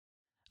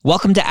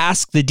Welcome to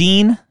Ask the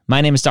Dean. My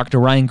name is Dr.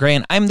 Ryan Gray,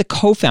 and I'm the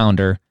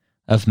co-founder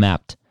of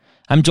MAPT.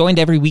 I'm joined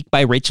every week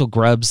by Rachel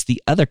Grubbs,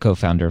 the other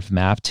co-founder of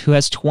MAPT, who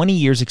has 20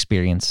 years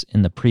experience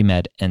in the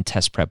pre-med and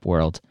test prep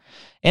world,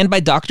 and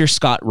by Dr.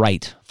 Scott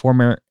Wright,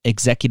 former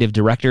executive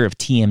director of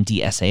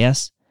TMD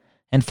SAS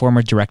and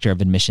former director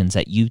of admissions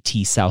at UT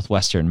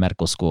Southwestern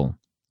Medical School.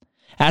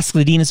 Ask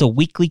the Dean is a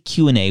weekly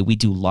Q&A we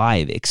do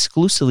live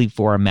exclusively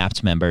for our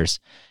MAPT members,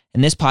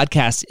 and this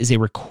podcast is a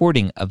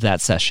recording of that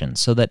session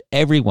so that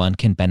everyone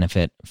can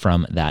benefit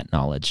from that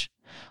knowledge.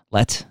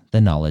 Let the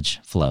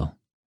knowledge flow.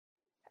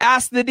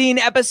 Ask the Dean,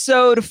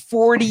 episode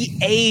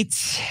 48.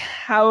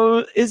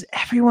 How is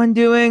everyone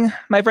doing?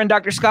 My friend,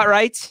 Dr. Scott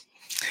Wright.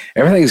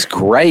 Everything's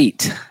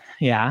great.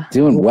 Yeah.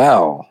 Doing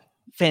well.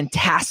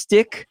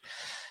 Fantastic.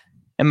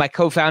 And my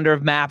co-founder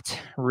of MAPT,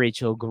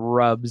 Rachel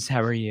Grubbs.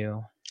 How are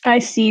you? I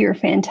see you're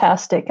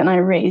fantastic, and I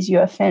raise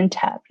you a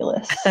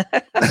fantabulous.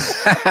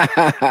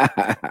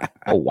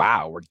 Oh,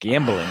 wow. We're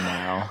gambling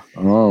now.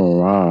 Oh,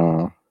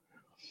 wow.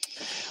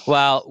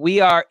 Well,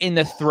 we are in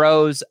the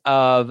throes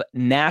of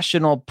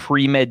National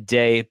Premed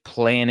Day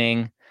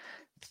planning.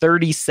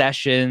 30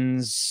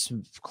 sessions,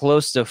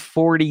 close to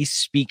 40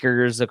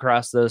 speakers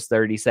across those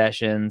 30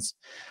 sessions.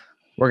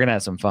 We're going to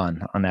have some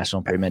fun on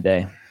National Premed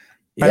Day.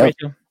 Yep. Right,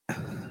 Rachel?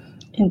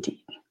 Indeed.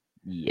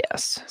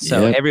 Yes.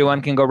 So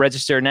everyone can go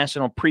register at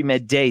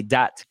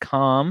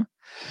nationalpremedday.com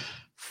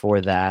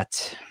for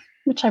that.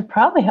 Which I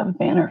probably have a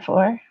banner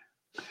for. I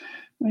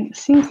mean, it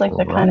seems like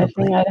the kind of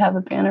thing I'd have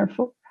a banner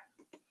for.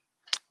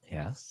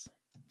 Yes.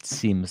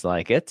 Seems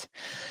like it.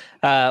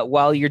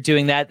 While you're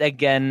doing that,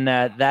 again,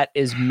 that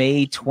is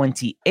May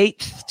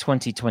 28th,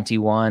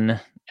 2021,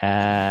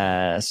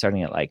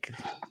 starting at like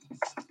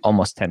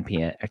almost 10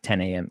 p.m. or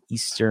 10 a.m.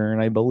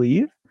 Eastern, I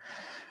believe.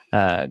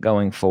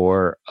 Going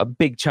for a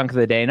big chunk of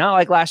the day. Not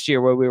like last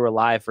year where we were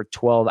live for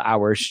 12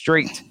 hours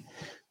straight.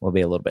 We'll be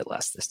a little bit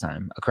less this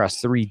time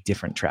across 3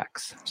 different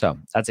tracks. So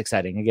that's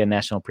exciting. Again,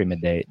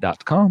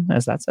 nationalpremedday.com,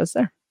 as that says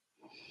there.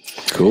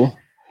 Cool.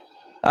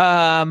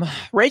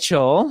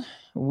 Rachel,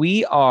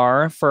 we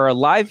are, for our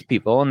live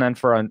people, and then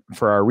for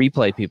our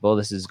replay people,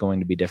 this is going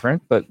to be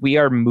different, but we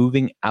are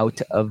moving out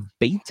of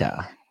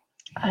beta.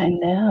 I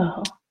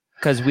know.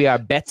 Because we are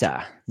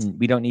beta.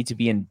 We don't need to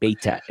be in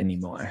beta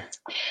anymore.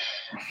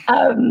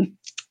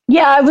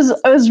 Yeah, I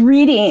was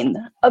reading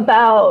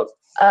about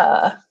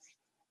are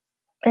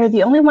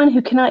the only one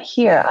who cannot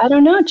hear. I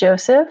don't know,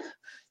 Joseph.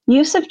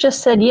 Yusuf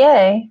just said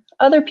yay.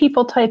 Other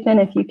people type in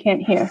if you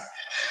can't hear.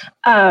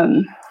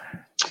 I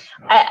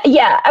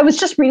was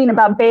just reading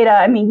about beta.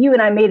 I mean, you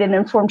and I made an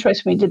informed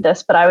choice when we did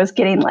this, but I was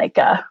getting like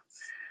a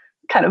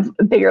kind of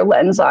a bigger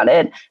lens on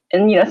it.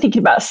 And, thinking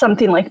about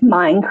something like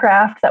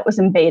Minecraft that was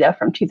in beta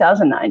from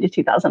 2009 to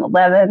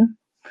 2011.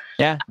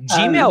 Yeah.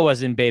 Gmail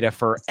was in beta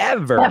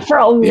forever. Yeah, for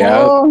a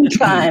long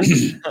time.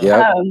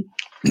 And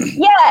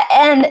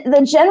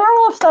the general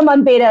rule of thumb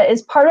on beta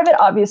is part of it,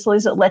 obviously,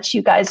 is it lets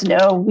you guys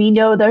know, we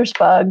know there's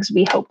bugs.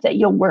 We hope that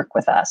you'll work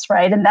with us,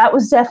 right? And that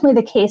was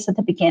definitely the case at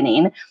the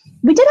beginning.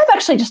 We did have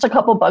actually just a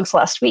couple bugs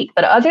last week,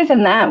 but other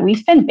than that,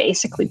 we've been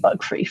basically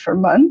bug-free for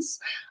months.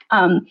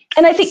 And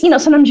I think,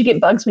 sometimes you get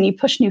bugs when you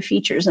push new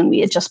features, and we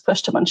had just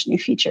pushed a bunch of new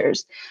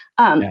features.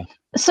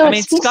 So I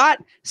mean,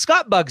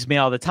 Scott bugs me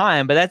all the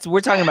time, but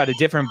we're talking about a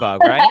different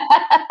bug, right?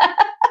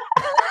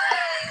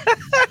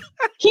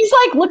 He's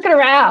like looking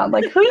around,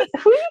 like, who are you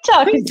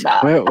talking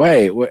about?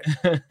 Wait.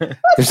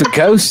 There's a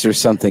ghost or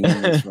something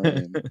in this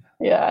room.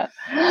 Yeah.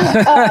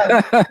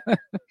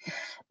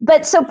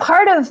 But so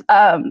part of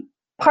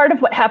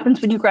what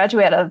happens when you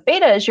graduate out of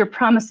beta is you're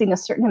promising a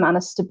certain amount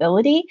of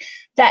stability.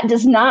 That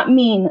does not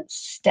mean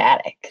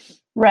static,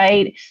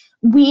 right?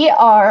 We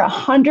are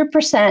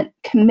 100%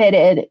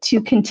 committed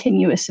to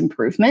continuous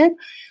improvement.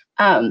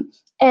 And,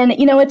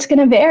 it's going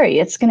to vary.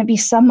 It's going to be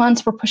some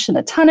months we're pushing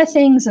a ton of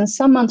things, and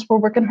some months we're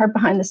working hard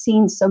behind the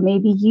scenes. So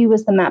maybe you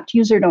as the MAPT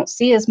user don't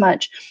see as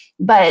much,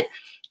 but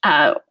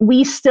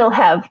we still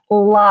have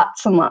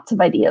lots and lots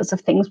of ideas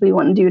of things we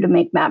want to do to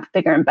make MAPT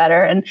bigger and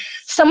better. And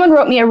someone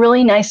wrote me a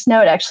really nice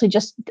note, actually,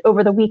 just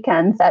over the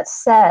weekend that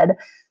said,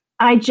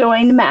 I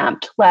joined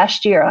MAPT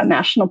last year on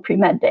National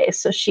Premed Day.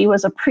 So she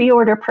was a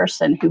pre-order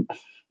person who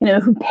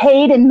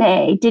paid in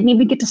May, didn't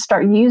even get to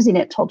start using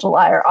it till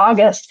July or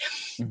August.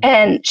 Mm-hmm.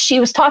 And she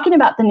was talking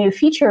about the new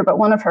feature, but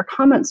one of her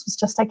comments was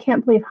just, I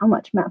can't believe how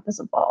much MAPT has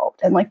evolved.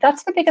 And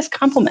that's the biggest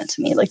compliment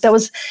to me. That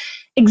was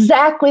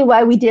exactly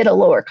why we did a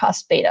lower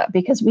cost beta,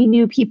 because we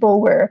knew people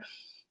were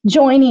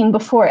joining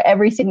before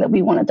everything that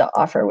we wanted to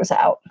offer was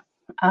out.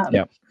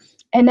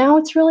 And now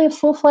it's really a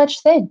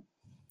full-fledged thing.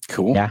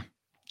 Cool. Yeah.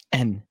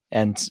 And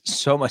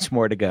so much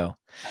more to go.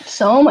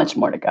 So much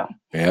more to go.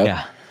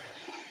 Yeah.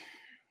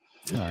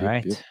 All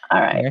right.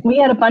 We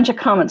had a bunch of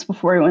comments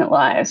before we went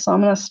live, so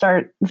I'm going to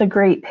start the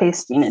great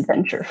pasting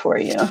adventure for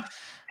you. All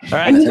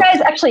right. And you guys,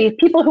 actually,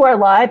 people who are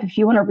live, if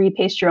you want to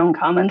repaste your own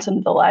comments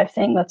into the live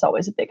thing, that's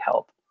always a big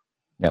help.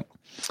 Yep.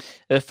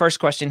 The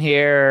first question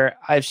here,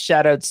 I've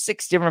shadowed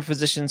 6 different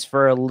physicians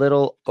for a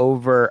little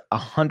over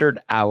 100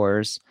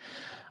 hours.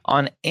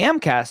 On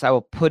AMCAS, I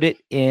will put it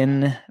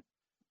in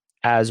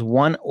as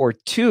one or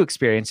two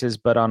experiences,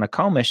 but on a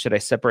COMIS, should I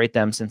separate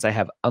them since I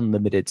have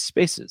unlimited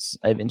spaces?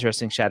 I have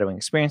interesting shadowing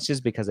experiences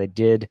because I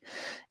did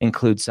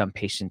include some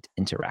patient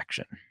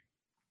interaction.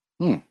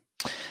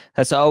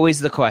 That's always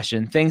the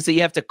question. Things that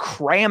you have to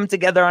cram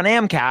together on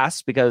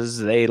AMCAS because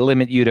they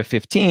limit you to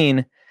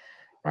 15.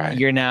 Right.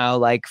 You're now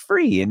like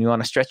free and you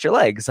want to stretch your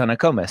legs on a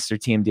COMIS or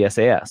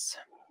TMDSAS.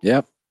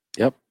 Yep.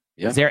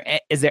 Is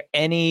there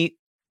any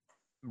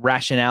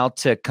rationale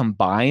to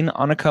combine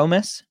on a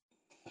COMIS?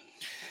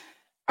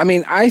 I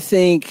mean, I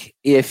think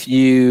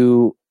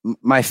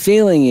my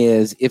feeling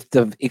is if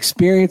the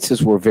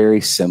experiences were very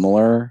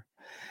similar,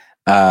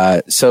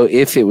 so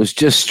if it was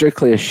just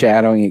strictly a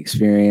shadowing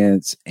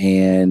experience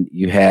and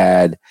you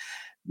had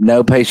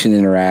no patient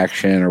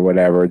interaction or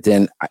whatever,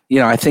 then,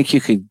 I think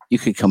you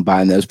could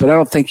combine those, but I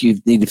don't think you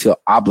need to feel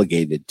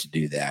obligated to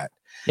do that.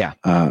 Yeah.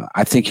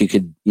 I think you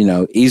could,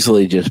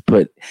 easily just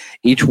put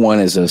each one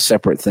as a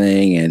separate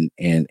thing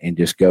and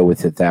just go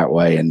with it that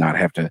way and not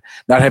have to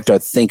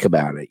think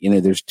about it.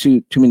 There's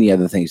too many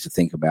other things to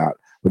think about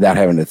without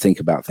having to think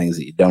about things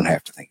that you don't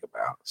have to think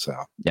about. So,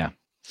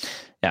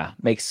 yeah,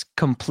 makes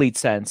complete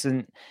sense.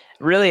 And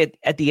really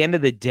at the end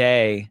of the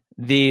day,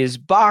 these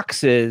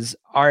boxes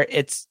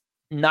it's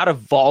not a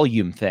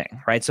volume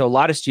thing, right? So a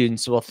lot of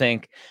students will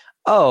think,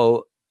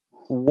 oh,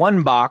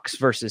 1 box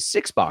versus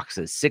 6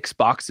 boxes. 6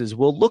 boxes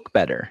will look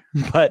better,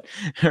 but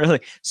really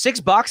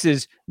 6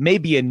 boxes may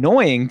be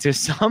annoying to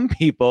some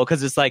people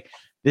because it's like,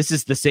 this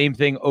is the same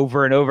thing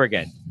over and over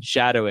again.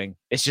 Shadowing.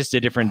 It's just a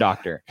different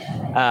doctor.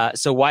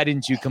 So why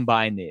didn't you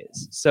combine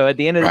these? So at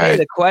the end of the day,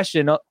 the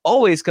question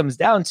always comes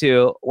down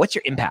to what's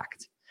your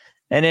impact?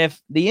 And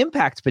if the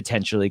impact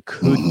potentially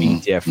could be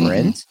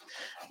different,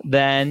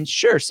 then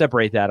sure,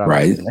 separate that on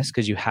this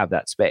because you have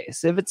that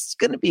space. If it's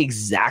going to be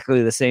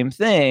exactly the same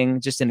thing,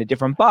 just in a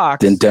different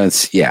box, then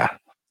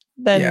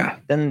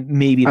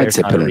maybe there's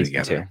not a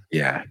reason to.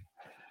 Yeah.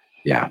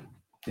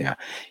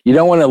 You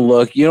don't want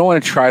to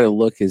try to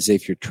look as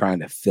if you're trying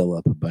to fill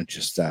up a bunch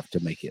of stuff to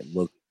make it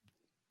look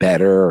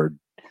better or,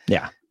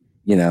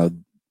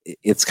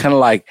 it's kind of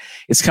like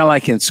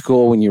in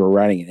school when you were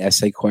writing an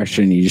essay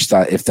question, you just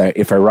thought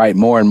if I write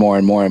more and more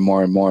and more and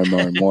more and more and more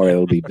and more,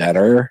 it'll be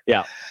better.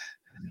 Yeah.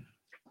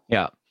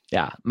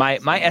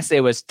 My essay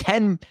was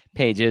 10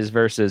 pages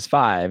versus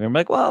 5. And I'm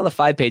like, well, the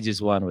 5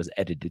 pages one was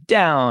edited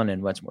down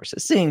and much more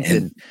succinct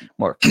and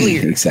more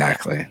clear.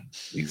 Exactly.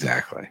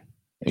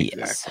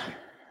 Yes.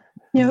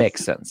 Yep.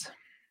 Makes sense.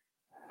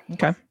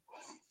 Okay.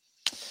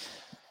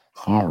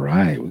 All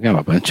right. We got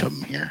a bunch of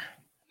them here.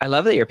 I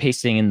love that you're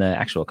pasting in the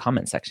actual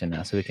comment section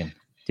now so we can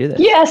do this.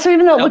 Yeah. So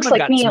even though it looks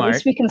like me, at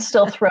least we can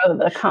still throw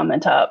the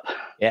comment up.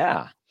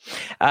 Yeah.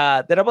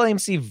 The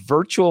AAMC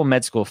virtual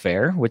med school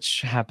fair,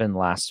 which happened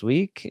last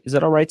week, is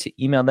it all right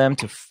to email them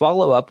to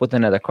follow up with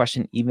another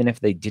question, even if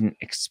they didn't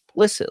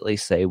explicitly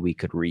say we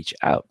could reach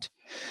out?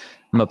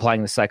 I'm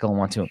applying the cycle and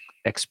want to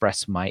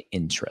express my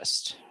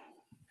interest.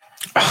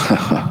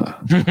 I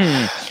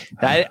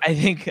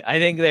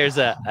think there's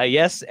a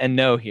yes and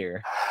no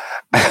here.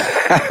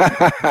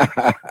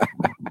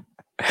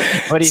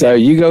 So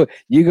you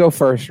go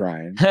first,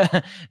 Ryan.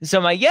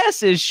 So my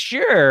yes is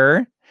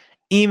sure.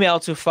 Email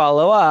to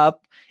follow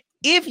up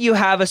if you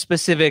have a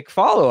specific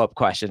follow-up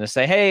question to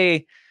say,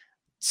 hey,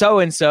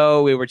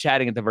 so-and-so, we were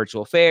chatting at the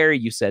virtual fair.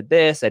 You said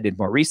this. I did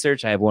more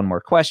research. I have one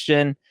more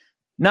question.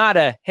 Not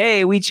a,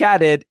 hey, we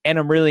chatted and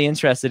I'm really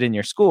interested in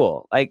your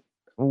school. Like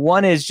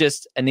one is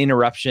just an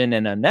interruption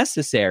and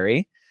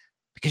unnecessary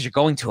because you're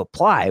going to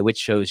apply, which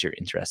shows you're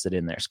interested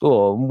in their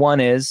school.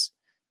 One is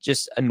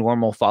just a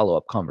normal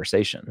follow-up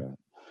conversation.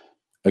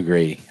 I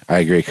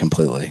agree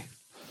completely.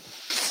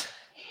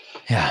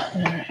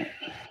 Yeah.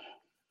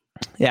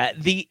 Yeah.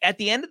 At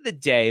the end of the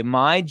day,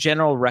 my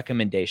general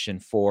recommendation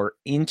for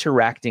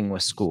interacting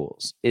with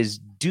schools is,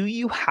 do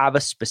you have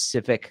a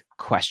specific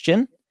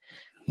question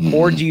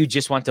or do you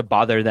just want to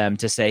bother them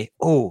to say,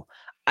 oh,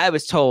 I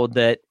was told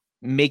that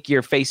make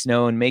your face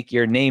known, make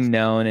your name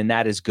known, and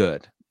that is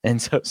good.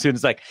 And so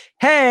students like,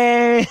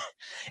 hey,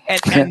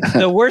 and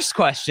the worst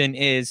question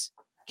is,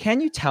 can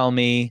you tell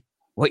me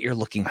what you're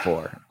looking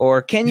for?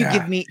 Or can you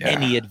give me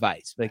any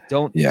advice? Like,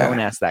 don't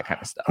ask that kind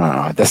of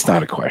stuff. That's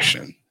not a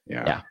question.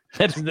 Yeah.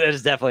 That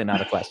is definitely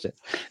not a question.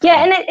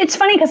 Yeah. And it's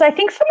funny because I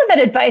think some of that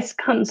advice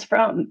comes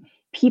from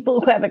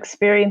people who have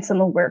experience in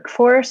the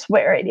workforce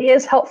where it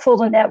is helpful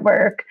to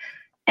network.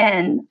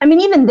 And I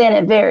mean, even then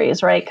it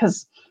varies, right?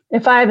 Because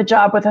if I have a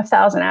job with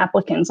 1,000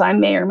 applicants, I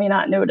may or may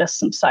not notice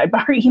some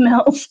sidebar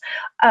emails.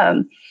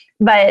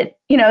 But,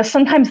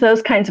 sometimes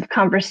those kinds of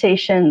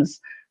conversations,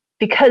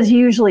 because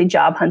usually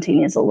job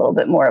hunting is a little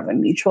bit more of a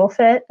mutual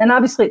fit. And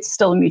obviously it's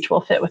still a mutual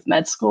fit with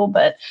med school,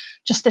 but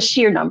just the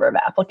sheer number of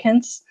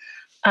applicants.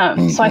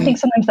 So I think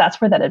sometimes that's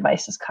where that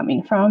advice is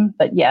coming from.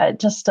 But yeah, it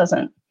just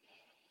doesn't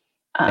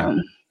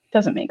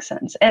make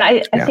sense. And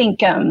I think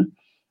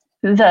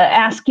the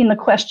asking the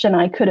question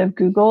I could have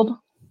Googled,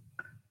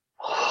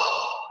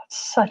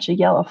 it's such a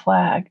yellow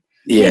flag.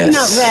 Yes. It's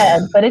not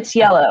red, but it's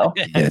yellow.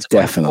 Yeah,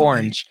 definitely.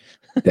 Orange.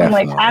 I'm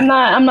like,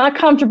 I'm not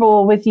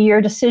comfortable with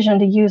your decision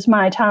to use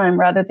my time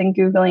rather than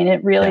Googling.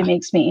 It really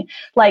makes me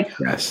like,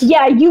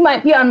 yeah, you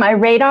might be on my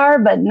radar,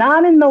 but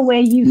not in the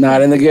way you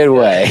not in the good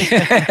way.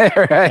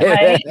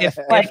 Right? If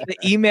the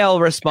email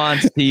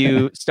response to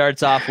you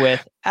starts off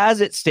with,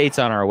 as it states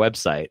on our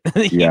website,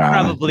 you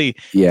probably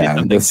did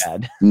something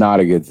bad. Not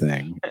a good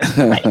thing.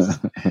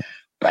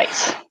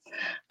 Right.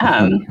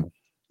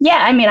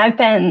 Yeah, I mean, I've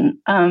been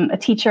a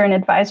teacher and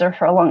advisor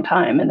for a long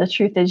time. And the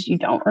truth is you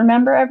don't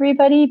remember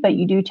everybody, but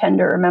you do tend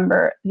to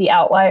remember the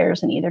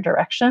outliers in either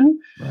direction.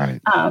 Right.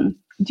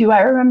 Do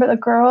I remember the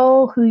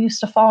girl who used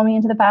to follow me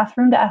into the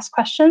bathroom to ask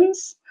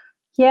questions?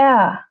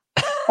 Yeah.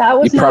 That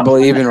was you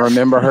probably even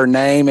remember her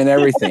name and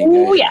everything.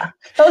 Oh, yeah.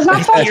 That was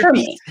not fun for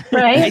me,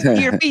 right? I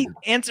see your feet.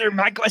 Answer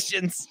my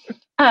questions.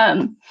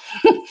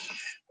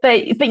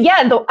 But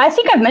yeah, I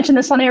think I've mentioned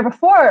this on air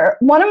before.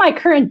 One of my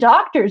current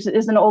doctors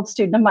is an old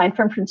student of mine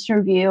from Prince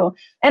Review,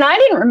 and I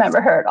didn't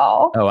remember her at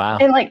all. Oh, wow.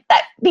 And like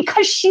that,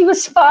 because she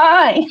was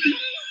fine.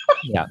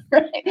 Yeah.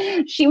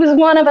 Right? She was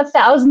one of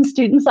 1,000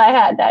 students I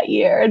had that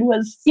year and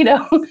was,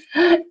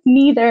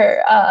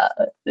 neither,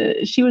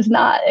 she was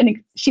not, and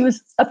she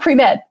was a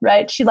pre-med,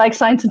 right? She liked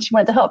science and she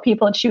wanted to help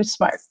people and she was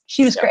smart.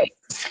 She was great.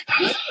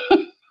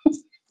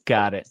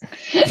 Got it.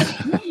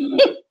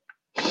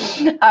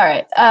 All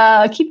right.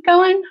 Keep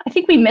going. I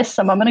think we missed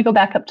some. I'm going to go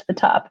back up to the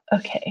top.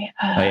 Okay.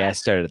 I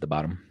started at the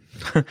bottom.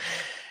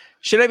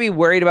 Should I be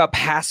worried about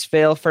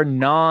pass-fail for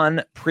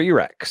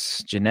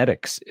non-prereqs?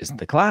 Genetics isn't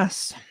the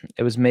class.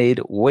 It was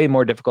made way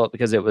more difficult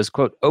because it was,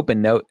 quote,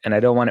 open note, and I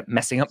don't want it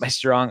messing up my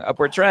strong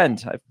upward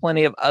trend. I have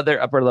plenty of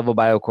other upper-level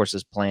bio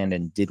courses planned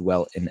and did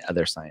well in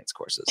other science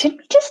courses. Did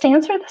we just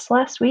answer this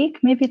last week?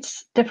 Maybe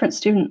it's a different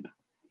student.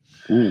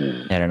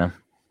 I don't know.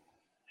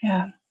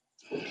 Yeah.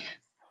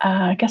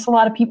 I guess a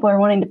lot of people are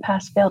wanting to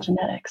pass-fail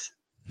genetics.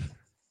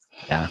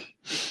 Yeah.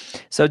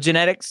 So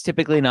genetics,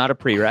 typically not a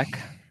prereq.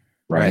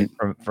 Right.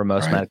 For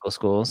most medical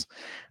schools.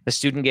 The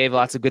student gave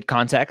lots of good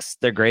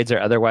context. Their grades are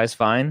otherwise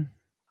fine.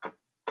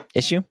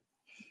 Issue?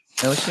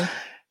 No issue?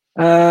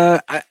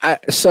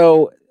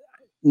 So,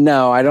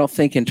 no, I don't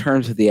think in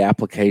terms of the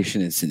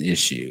application it's an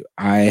issue.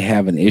 I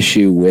have an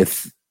issue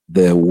with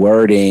the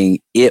wording.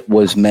 It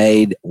was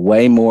made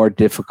way more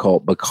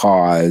difficult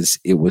because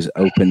it was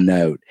open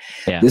note.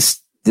 Yeah.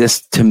 This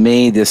to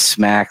me, this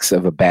smacks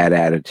of a bad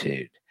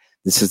attitude.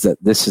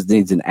 This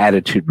needs an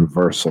attitude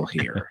reversal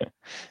here.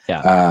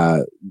 Yeah.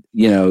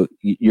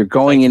 You're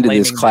going into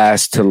this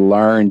class to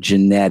learn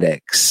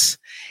genetics,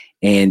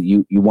 and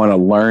you want to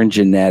learn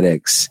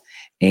genetics,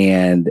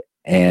 so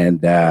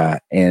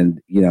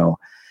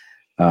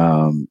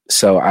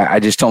I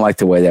just don't like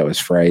the way that was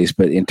phrased.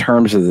 But in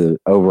terms of the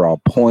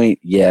overall point,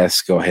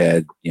 yes, go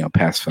ahead.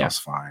 Pass fail's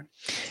fine.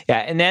 Yeah,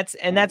 and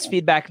that's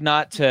feedback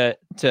not to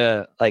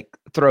like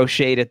throw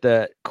shade at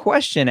the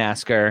question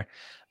asker.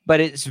 But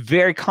it's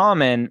very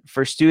common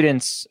for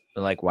students,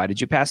 like, why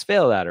did you pass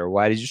fail that? Or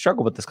why did you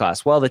struggle with this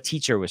class? Well, the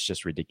teacher was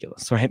just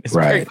ridiculous, right? It's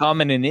very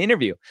common in the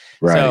interview.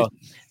 Right. So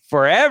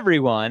for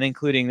everyone,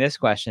 including this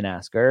question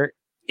asker,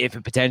 if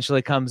it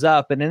potentially comes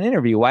up in an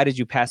interview, why did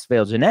you pass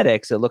fail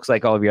genetics? It looks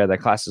like all of your other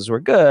classes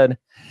were good.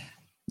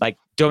 Like,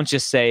 don't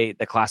just say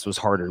the class was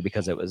harder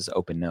because it was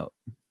open note.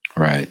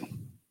 Right.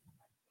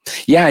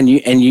 Yeah, and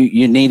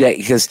you need that,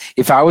 because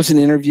if I was an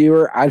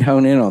interviewer, I'd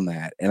hone in on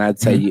that, and I'd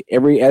say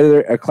every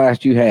other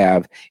class you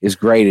have is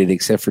graded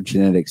except for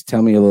genetics.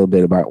 Tell me a little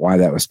bit about why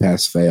that was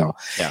pass fail,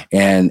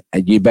 and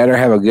you better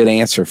have a good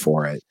answer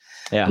for it.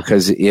 Yeah,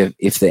 because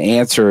if the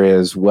answer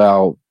is,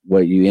 well,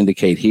 what you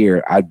indicate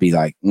here, I'd be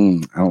like,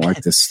 I don't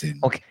like this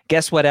student. Okay,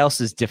 guess what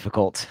else is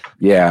difficult?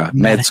 Yeah,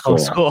 med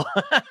school.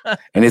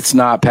 And it's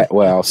not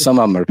some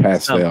of them are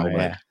pass fail.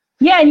 Yeah.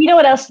 Yeah, and you know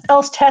what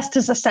else test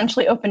is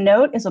essentially open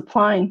note is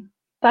applying.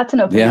 That's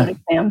an open note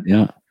exam.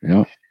 Yeah,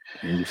 you're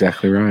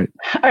exactly right.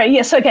 All right,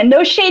 yeah, so again,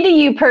 no shade to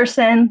you,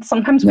 person.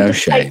 Sometimes we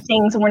just type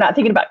things and we're not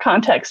thinking about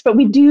context, but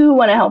we do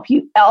want to help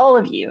you, all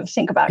of you,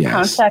 think about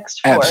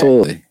context for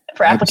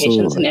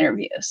applications and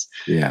interviews.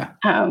 Yeah.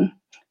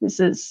 This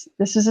is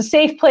a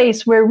safe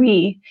place where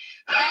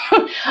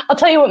I'll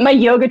tell you what my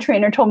yoga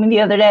trainer told me the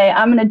other day.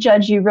 I'm going to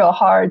judge you real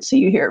hard so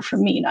you hear it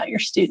from me, not your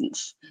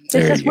students.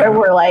 This is where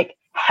we're like,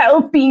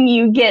 helping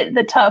you get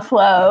the tough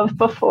love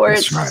before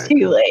it's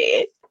too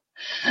late.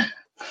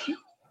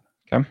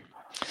 Okay.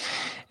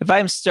 If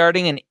I'm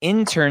starting an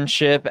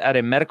internship at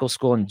a medical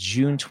school on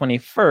June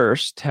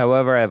 21st,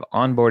 however, I have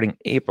onboarding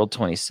April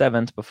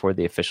 27th before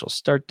the official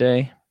start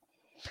day,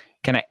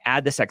 can I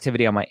add this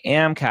activity on my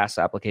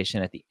AMCAS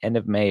application at the end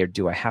of May, or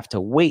do I have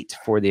to wait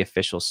for the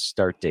official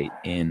start date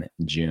in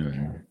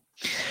June?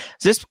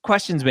 So this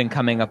question's been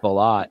coming up a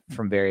lot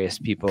from various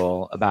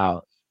people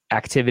about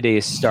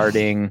activities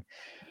starting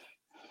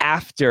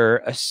after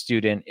a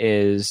student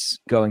is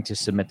going to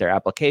submit their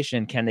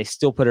application. Can they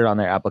still put it on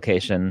their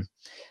application,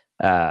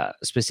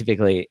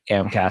 specifically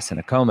AMCAS and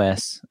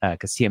ACOMAS,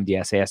 because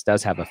TMDSAS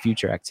does have a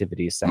future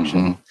activities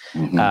section.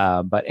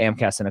 But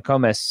AMCAS and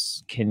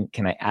ACOMAS,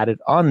 can I add it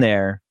on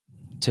there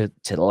to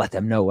let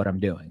them know what I'm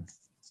doing?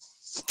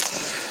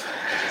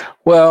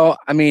 Well,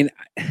 I mean,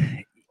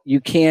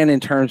 you can in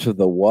terms of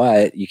the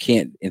what, you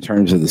can't in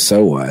terms of the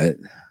so what.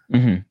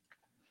 Mm-hmm.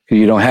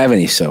 You don't have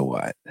any so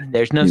what.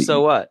 There's no so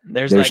what.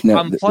 There's like, no,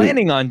 I'm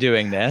planning on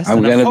doing this.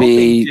 I'm going to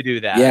be to do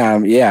that.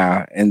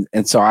 Yeah.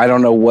 And so I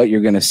don't know what you're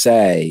going to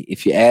say.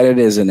 If you add it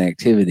as an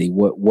activity,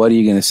 what are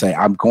you going to say?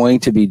 I'm going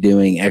to be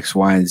doing X,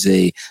 Y, and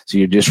Z. So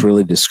you're just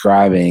really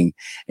describing,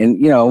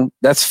 and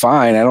that's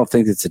fine. I don't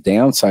think it's a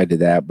downside to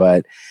that,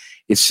 but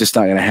it's just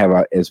not going to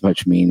have as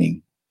much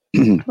meaning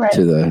right.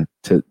 to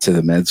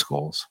the med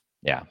schools.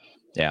 Yeah.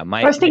 Yeah,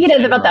 I was thinking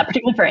about that,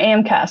 particularly for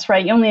AMCAS,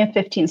 right? You only have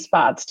 15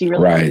 spots. Do you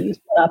really want to use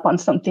it up on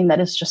something that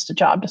is just a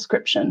job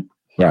description,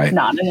 right?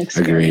 Not an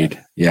experience.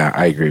 Agreed. Yeah,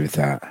 I agree with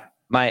that.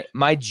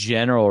 My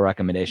general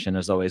recommendation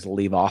is always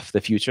leave off the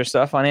future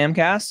stuff on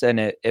AMCAS,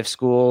 and if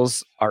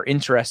schools are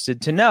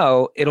interested to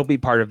know, it'll be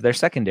part of their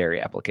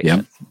secondary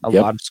application. A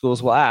lot of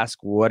schools will ask,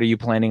 "What are you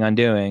planning on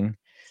doing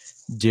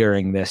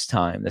during this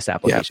time, this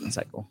application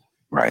cycle?"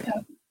 Right.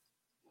 Yep.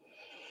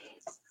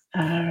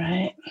 All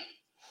right.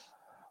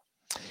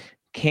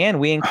 Can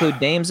we include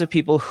names of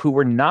people who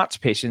were not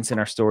patients in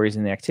our stories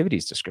in the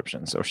activities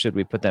descriptions, or should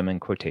we put them in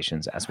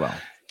quotations as well?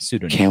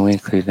 Pseudonyms. Can we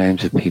include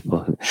names of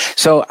people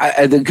So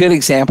the good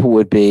example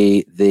would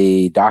be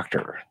the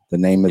doctor, the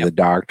name of the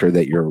doctor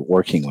that you're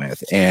working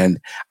with. And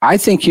I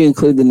think you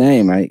include the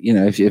name.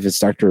 If it's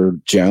Dr.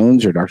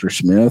 Jones or Dr.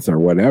 Smith or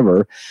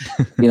whatever,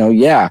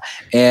 yeah.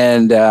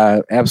 And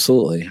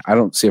absolutely. I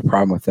don't see a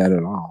problem with that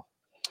at all.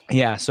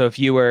 Yeah. So if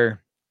you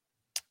were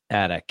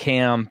at a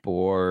camp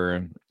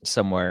or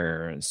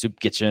somewhere, soup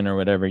kitchen or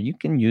whatever, you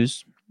can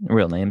use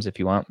real names if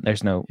you want.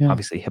 There's no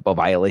obviously HIPAA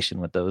violation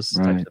with those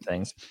types of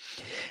things.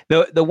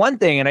 The one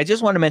thing, and I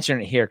just want to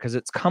mention it here because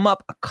it's come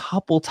up a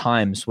couple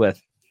times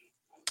with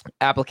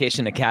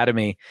Application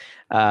Academy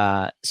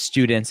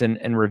students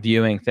and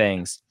reviewing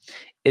things,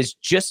 is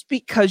just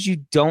because you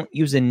don't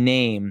use a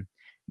name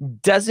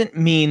doesn't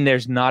mean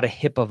there's not a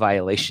HIPAA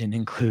violation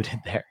included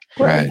there.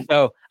 Right.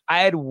 So I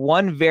had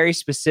one very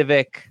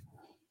specific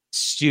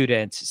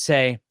student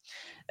say,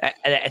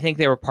 I think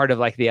they were part of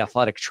like the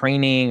athletic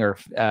training or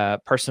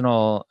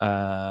personal,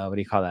 what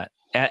do you call that?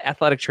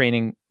 Athletic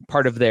training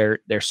part of their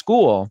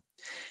school.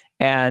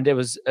 And it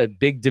was a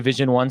big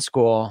Division I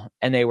school.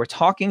 And they were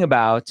talking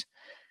about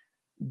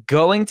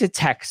going to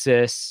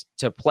Texas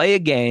to play a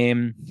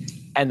game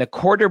and the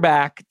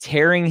quarterback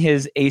tearing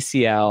his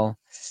ACL,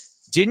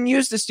 didn't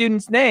use the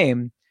student's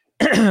name,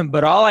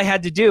 but all I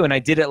had to do, and I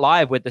did it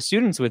live with the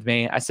students with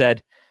me, I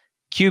said,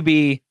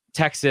 QB,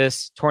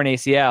 Texas, torn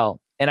ACL.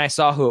 And I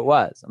saw who it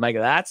was. I'm like,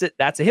 that's it.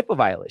 That's a HIPAA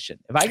violation.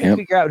 If I can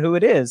figure out who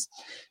it is,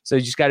 so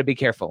you just got to be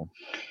careful.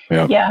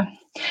 Yeah.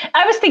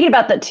 I was thinking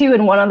about that too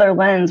in one other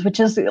lens, which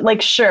is like,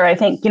 sure, I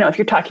think, if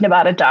you're talking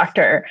about a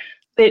doctor,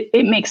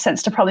 it makes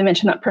sense to probably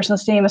mention that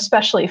person's name,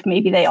 especially if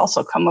maybe they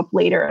also come up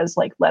later as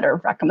like letter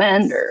of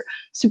recommend or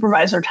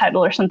supervisor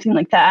title or something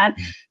like that.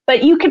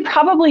 But you could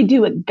probably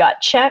do a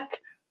gut check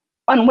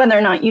on whether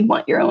or not you'd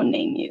want your own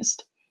name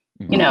used.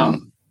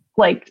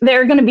 Like there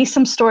are going to be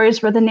some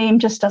stories where the name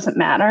just doesn't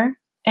matter.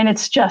 And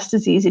it's just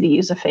as easy to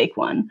use a fake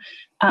one.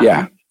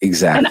 Yeah,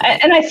 exactly.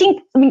 And I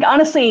think,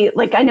 honestly,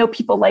 like I know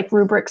people like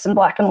rubrics in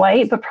black and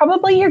white, but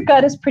probably your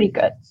gut is pretty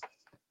good,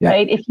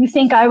 right? If you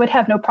think I would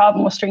have no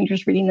problem with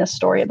strangers reading this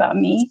story about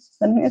me,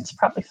 then it's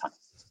probably fine.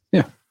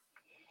 Yeah.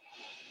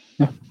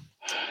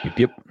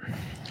 Yep.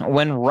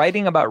 When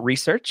writing about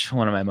research,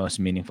 one of my most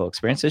meaningful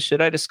experiences,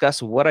 should I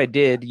discuss what I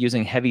did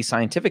using heavy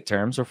scientific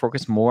terms or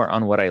focus more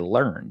on what I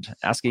learned?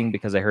 Asking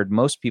because I heard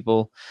most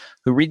people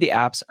who read the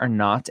apps are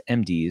not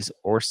MDs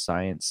or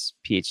science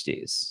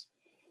PhDs.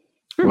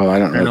 Well, I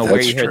don't know if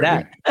that's true.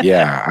 That.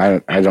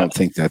 Yeah, I don't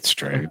think that's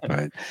true.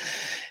 But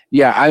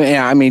yeah,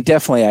 I mean,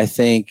 definitely, I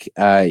think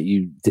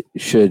you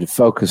should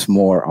focus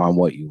more on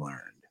what you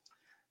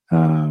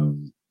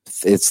learned.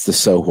 It's the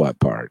so what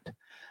part.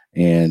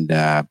 And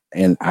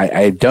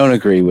I don't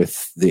agree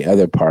with the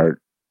other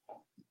part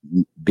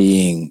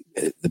being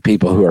the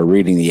people who are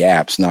reading the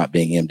apps not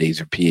being MDs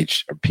or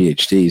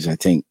PhDs. I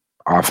think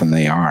often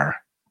they are.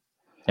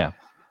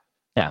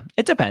 Yeah,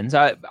 it depends.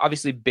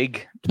 Obviously,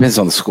 depends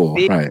on the school,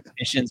 right?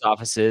 Admissions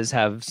offices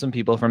have some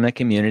people from the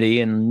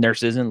community and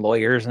nurses and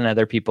lawyers and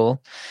other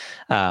people,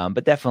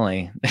 but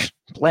definitely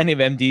plenty of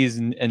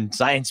MDs and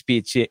science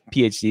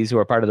PhDs who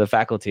are part of the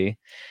faculty.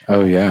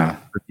 Oh yeah,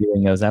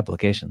 reviewing those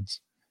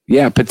applications.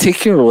 Yeah,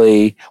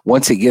 particularly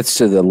once it gets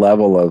to the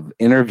level of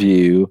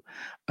interview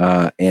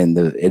and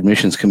the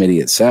admissions committee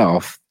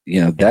itself,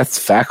 that's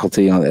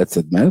faculty that's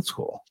at med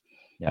school.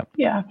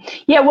 Yeah.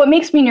 What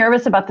makes me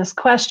nervous about this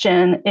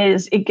question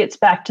is it gets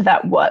back to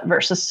that what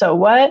versus so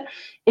what.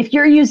 If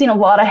you're using a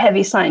lot of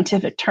heavy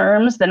scientific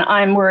terms, then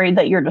I'm worried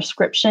that your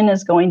description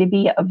is going to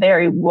be a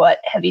very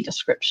what heavy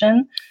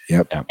description.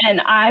 Yep.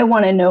 And I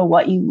want to know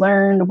what you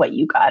learned, what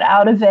you got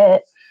out of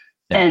it.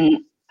 Yep. And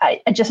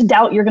I just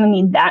doubt you're going to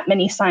need that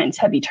many science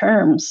heavy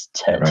terms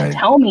to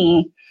tell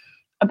me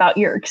about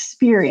your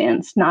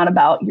experience, not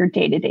about your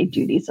day-to-day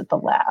duties at the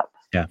lab.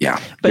 Yeah.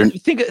 But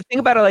think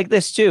about it like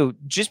this too.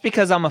 Just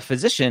because I'm a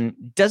physician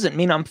doesn't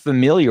mean I'm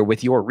familiar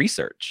with your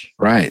research.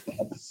 Right.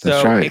 That's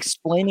so right.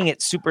 explaining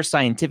it super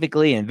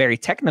scientifically and very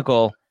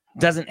technical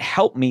doesn't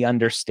help me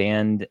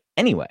understand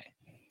anyway.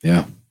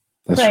 Yeah.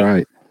 That's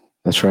right.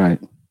 That's right.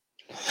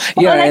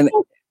 Well, Yeah. And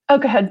go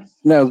ahead.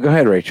 No, go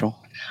ahead, Rachel.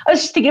 I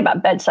was just thinking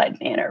about bedside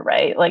manner,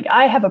 right? Like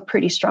I have a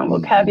pretty strong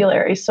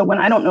vocabulary. So when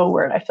I don't know a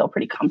word, I feel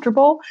pretty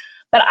comfortable.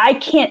 But I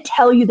can't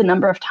tell you the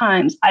number of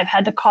times I've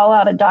had to call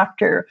out a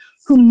doctor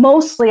who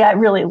mostly I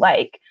really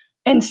like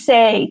and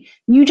say,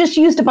 you just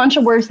used a bunch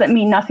of words that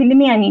mean nothing to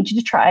me. I need you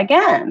to try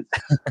again.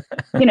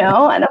 And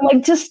I'm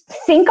like, just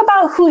think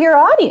about who your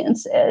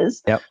audience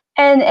is. Yep.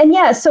 And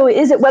yeah, so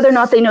is it whether or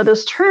not they know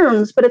those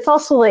terms, but it's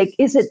also like,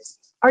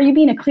 are you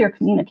being a clear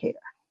communicator?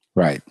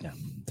 Right. Yeah.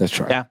 That's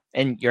right. Yeah.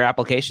 And your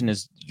application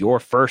is your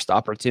first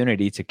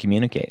opportunity to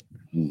communicate.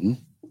 Mm-hmm.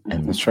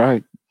 And that's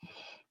right.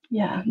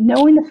 Yeah.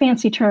 Knowing the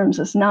fancy terms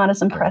is not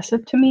as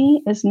impressive to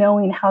me as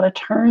knowing how to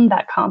turn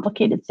that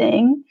complicated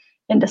thing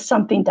into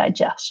something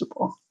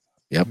digestible.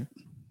 Yep.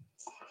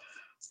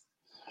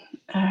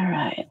 All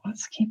right.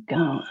 Let's keep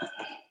going.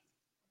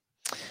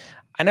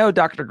 I know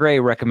Dr. Gray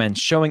recommends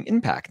showing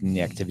impact in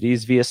the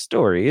activities via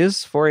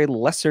stories. For a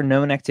lesser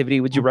known activity,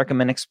 would you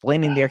recommend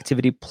explaining the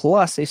activity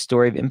plus a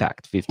story of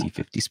impact,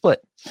 50-50 split?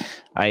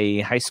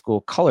 A high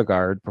school color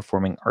guard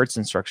performing arts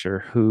instructor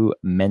who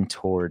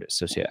mentored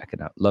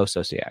low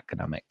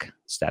socioeconomic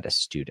status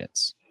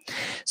students.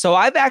 So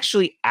I've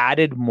actually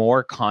added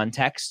more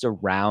context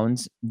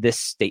around this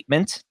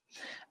statement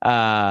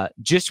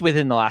just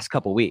within the last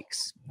couple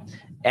weeks.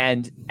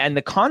 And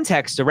the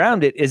context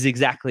around it is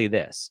exactly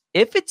this.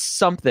 If it's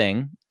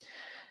something,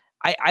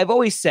 I've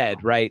always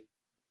said, right,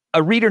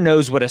 a reader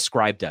knows what a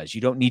scribe does.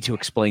 You don't need to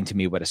explain to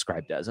me what a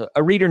scribe does.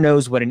 A reader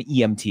knows what an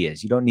EMT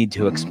is. You don't need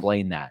to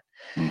explain that.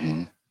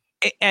 Mm-hmm.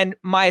 And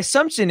my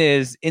assumption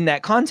is in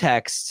that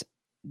context,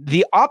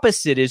 the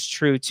opposite is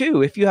true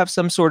too. If you have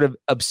some sort of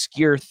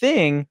obscure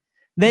thing,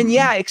 then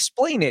yeah,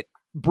 explain it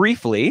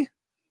briefly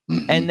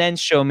and then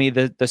show me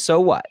the so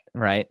what,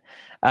 right?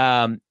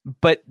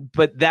 But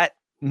that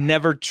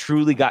never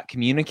truly got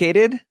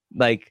communicated.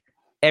 Like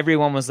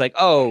everyone was like,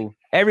 oh,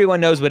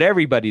 everyone knows what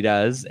everybody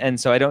does. And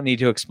so I don't need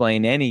to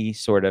explain any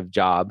sort of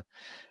job.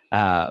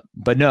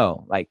 But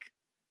no, like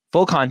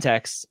full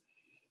context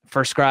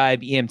for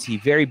scribe,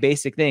 EMT, very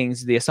basic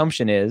things. The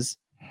assumption is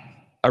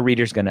a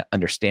reader's going to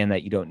understand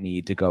that. You don't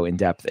need to go in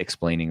depth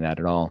explaining that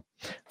at all.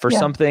 For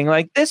something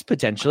like this,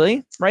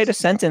 potentially, write a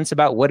sentence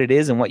about what it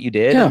is and what you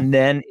did and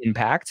then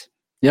impact.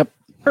 Yep.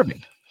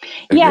 Perfect.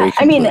 Yeah.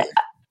 I mean,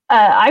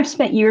 I've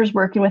spent years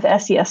working with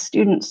SES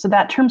students, so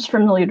that term's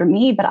familiar to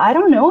me, but I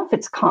don't know if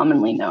it's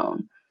commonly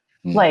known.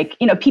 Like,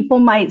 people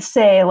might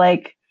say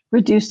like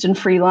reduced and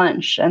free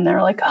lunch, and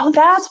they're like, oh,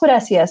 that's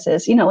what SES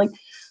is.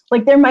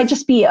 Like there might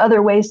just be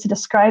other ways to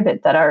describe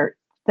it that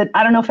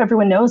I don't know if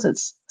everyone knows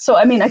it's. So,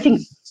 I mean, I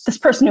think this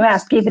person who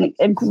asked gave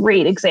a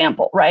great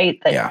example, right?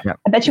 I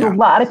bet you a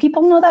lot of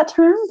people know that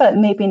term, but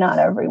maybe not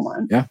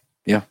everyone. Yeah.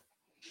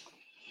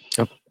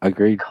 Yep.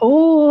 Agreed.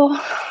 Cool.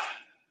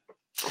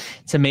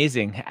 It's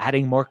amazing.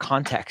 Adding more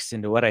context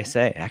into what I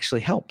say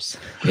actually helps.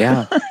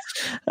 Yeah.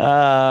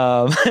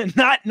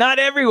 Not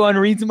everyone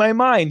reads my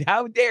mind.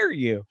 How dare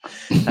you?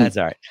 That's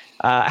all right.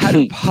 How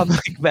do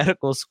public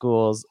medical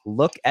schools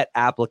look at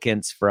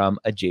applicants from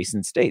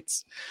adjacent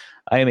states?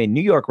 I am a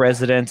New York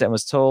resident and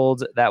was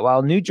told that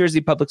while New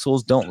Jersey public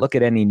schools don't look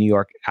at any New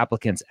York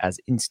applicants as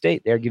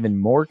in-state, they are given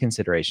more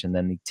consideration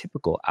than the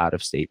typical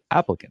out-of-state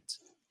applicants.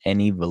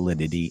 Any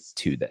validity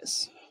to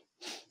this?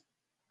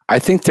 I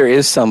think there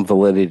is some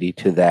validity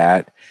to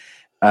that,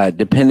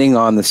 depending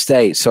on the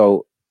state.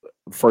 So,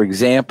 for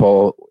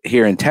example,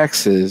 here in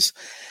Texas,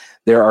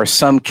 there are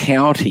some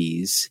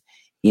counties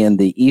in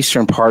the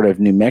eastern part of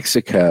New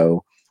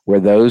Mexico where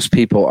those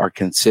people are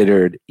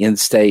considered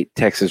in-state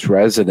Texas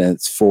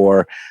residents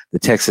for the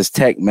Texas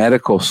Tech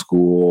Medical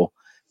School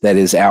that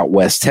is out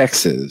West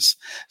Texas.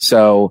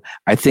 So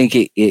I think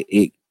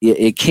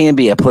it can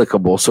be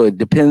applicable. So it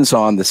depends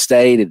on the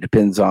state. It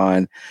depends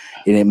on,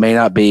 and it may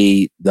not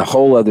be the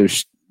whole other,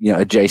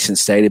 adjacent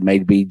state. It may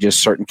be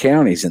just certain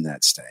counties in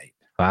that state.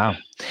 Wow.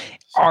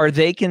 Are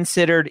they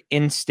considered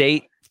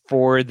in-state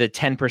for the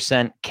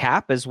 10%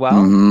 cap as well?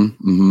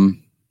 Mm-hmm.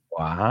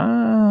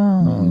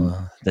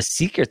 Wow. The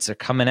secrets are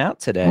coming out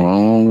today.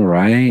 All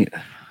right.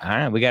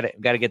 We got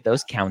to get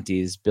those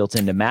counties built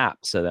into MAP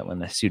so that when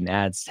the student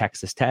adds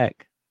Texas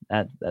Tech,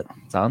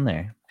 that's on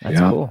there. That's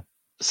cool.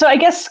 So I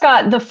guess,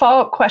 Scott, the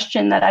follow-up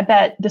question that I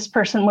bet this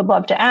person would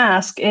love to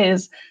ask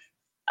is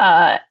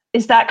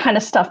that kind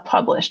of stuff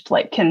published?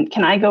 Like, can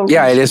I go?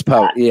 Yeah, it is.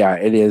 Yeah,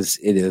 it is.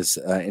 It is.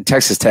 In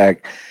Texas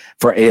Tech,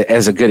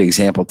 as a good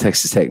example,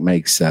 Texas Tech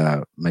makes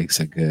a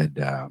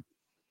good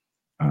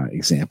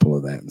example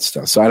of that and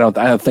stuff. So I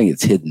don't think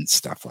it's hidden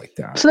stuff like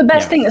that. So the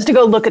best thing is to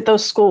go look at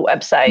those school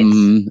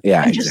websites.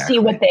 And just see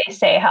what they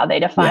say, how they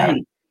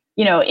define.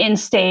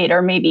 In-state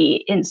or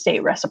maybe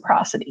in-state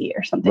reciprocity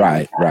or something.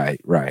 Right. Like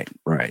that.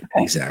 Right.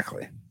 Okay.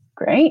 Exactly.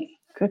 Great.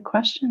 Good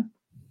question.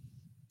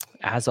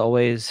 as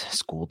always,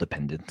 school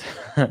dependent.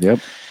 Yep.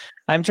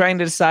 I'm trying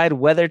to decide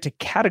whether to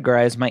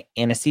categorize my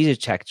anesthesia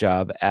check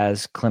job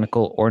as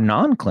clinical or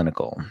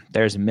non-clinical.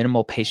 There's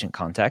minimal patient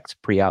contact,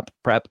 pre-op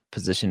prep,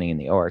 positioning in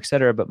the OR,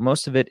 etc., but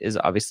most of it is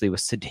obviously with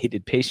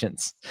sedated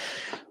patients.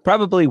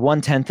 Probably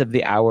 1/10 of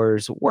the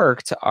hours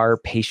worked are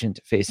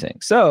patient-facing,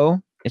 so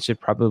it should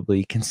probably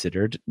be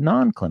considered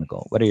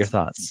non-clinical. What are your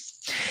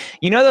thoughts?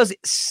 You know those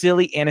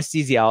silly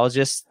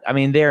anesthesiologists? I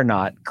mean, they're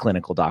not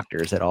clinical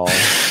doctors at all.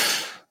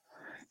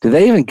 Do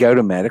they even go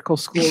to medical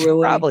school,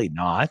 really? Probably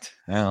not.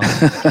 No.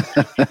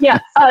 Yeah.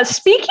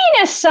 Speaking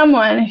as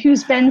someone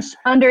who's been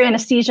under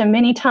anesthesia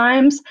many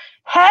times,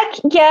 heck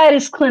yeah, it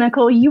is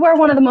clinical. You are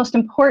one of the most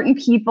important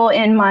people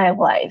in my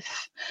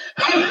life.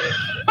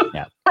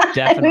 Yeah,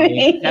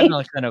 definitely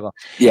clinical.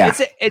 Yeah.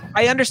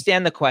 I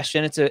understand the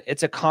question.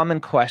 It's a common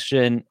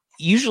question,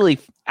 usually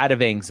out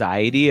of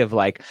anxiety of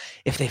like,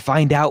 if they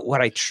find out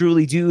what I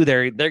truly do,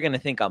 they're going to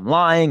think I'm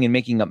lying and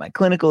making up my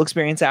clinical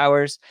experience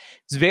hours.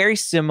 It's very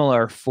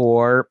similar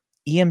for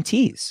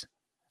EMTs.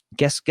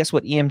 Guess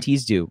what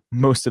EMTs do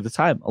most of the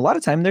time? A lot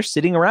of time they're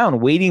sitting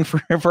around waiting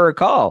for a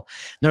call.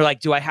 And they're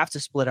like, do I have to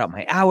split out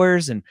my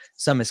hours? And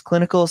some is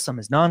clinical, some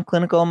is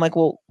non-clinical. I'm like,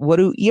 well, what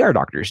do ER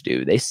doctors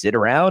do? They sit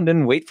around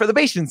and wait for the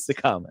patients to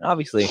come. And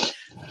obviously,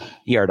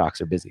 ER docs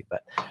are busy,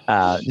 but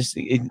just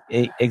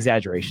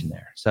exaggeration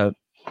there. So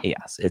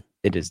yes,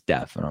 it is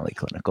definitely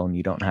clinical, and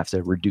you don't have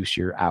to reduce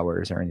your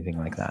hours or anything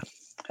like that.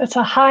 It's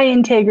a high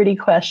integrity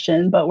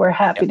question, but we're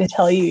happy to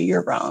tell you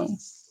you're wrong.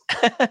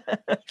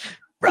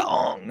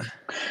 Wrong.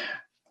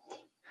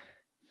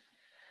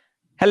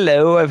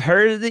 Hello, I've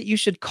heard that you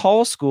should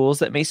call schools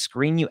that may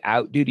screen you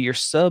out due to your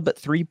sub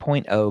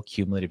 3.0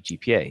 cumulative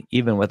GPA,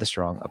 even with a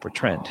strong upward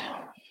trend.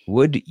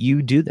 Would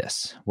you do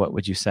this? What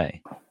would you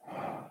say?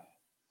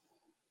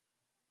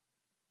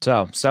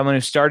 So, someone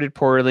who started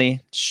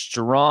poorly,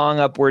 strong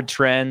upward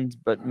trend,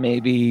 but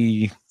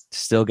maybe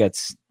still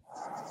gets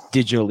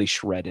digitally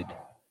shredded.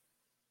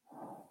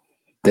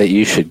 That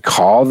you should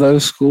call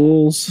those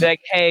schools?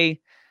 Like, hey,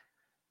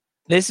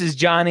 this is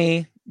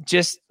Johnny.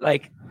 Just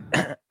like,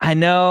 I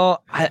know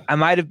I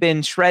might have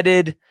been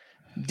shredded,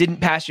 didn't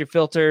pass your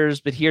filters,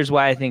 but here's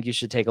why I think you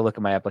should take a look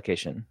at my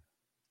application.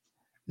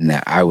 No,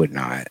 I would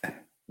not.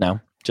 No,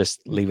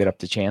 just leave it up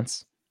to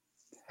chance.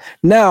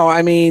 No,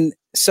 I mean,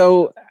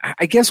 so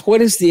I guess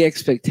what is the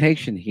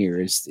expectation here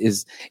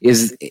is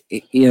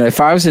if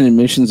I was an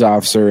admissions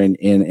officer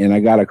and I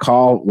got a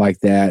call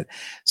like that.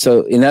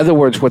 So in other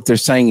words, what they're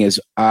saying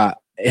is,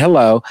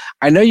 hello,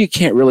 I know you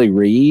can't really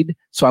read,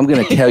 so I'm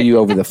going to tell you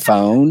over the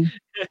phone.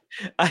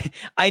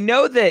 I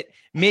know that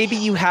maybe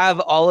you have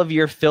all of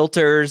your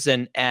filters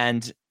and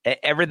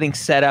everything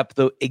set up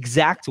the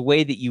exact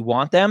way that you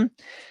want them,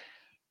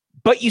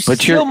 but you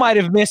still might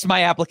have missed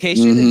my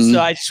application. Mm-hmm. And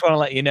so I just want to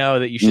let you know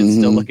that you should mm-hmm.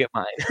 still look at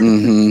mine.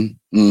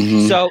 Mm-hmm.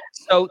 Mm-hmm. So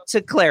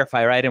to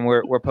clarify, right, and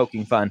we're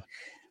poking fun,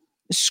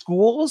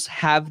 schools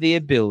have the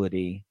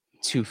ability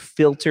to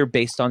filter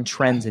based on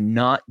trends and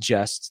not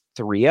just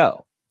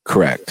 3.0.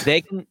 Correct.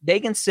 They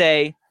can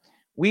say,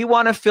 we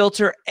want to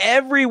filter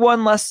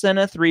everyone less than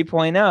a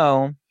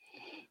 3.0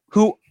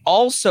 who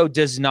also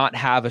does not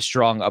have a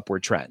strong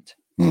upward trend.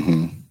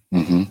 Mm-hmm.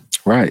 Mm-hmm.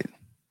 Right.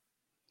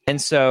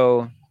 And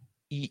so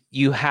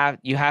you have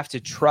to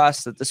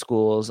trust that the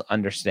schools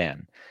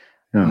understand.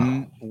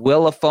 Oh.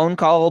 Will a phone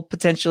call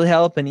potentially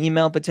help? An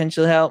email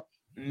potentially help?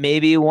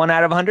 Maybe 1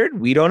 out of 100.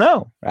 We don't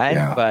know, right?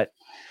 Yeah. But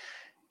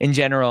in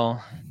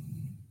general,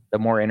 the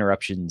more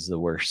interruptions, the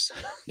worse.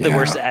 The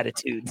worse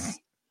attitudes.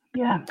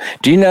 Yeah.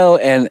 Do you know,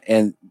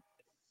 and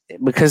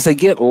because they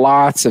get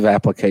lots of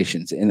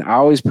applications, and I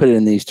always put it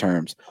in these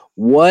terms,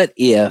 what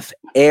if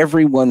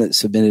everyone that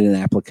submitted an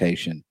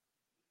application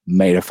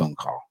made a phone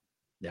call?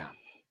 Yeah.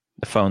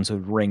 The phones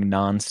would ring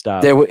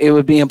nonstop. It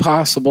would be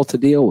impossible to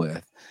deal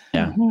with.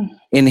 Yeah. Mm-hmm.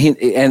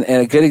 And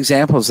a good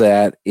example of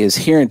that is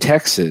here in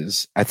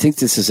Texas. I think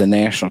this is a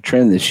national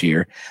trend this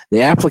year.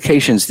 The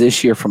applications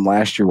this year from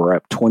last year were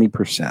up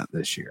 20%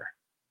 this year.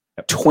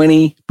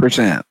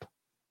 20%.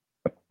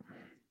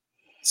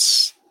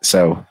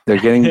 So they're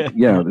getting,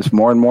 there's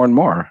more and more and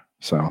more.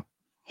 So,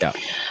 yeah.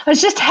 I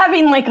was just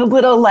having like a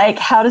little,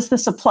 how does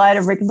this apply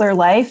to regular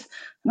life?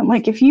 And I'm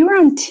like, if you were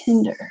on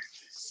Tinder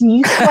and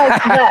you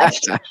swipe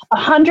left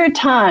 100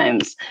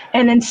 times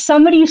and then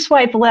somebody you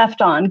swipe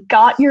left on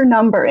got your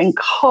number and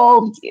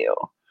called you,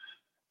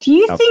 do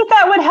you think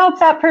that would help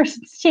that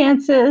person's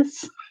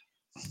chances?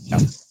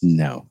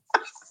 No.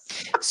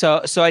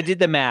 So I did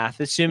the math,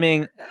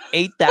 assuming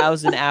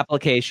 8,000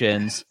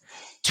 applications,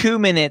 2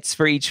 minutes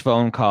for each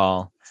phone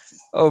call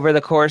over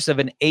the course of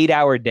an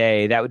 8-hour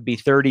day. That would be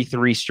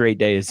 33 straight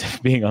days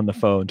of being on the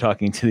phone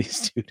talking to these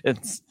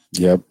students.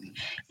 Yep.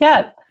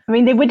 Yeah. I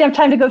mean, they wouldn't have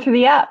time to go through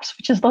the apps,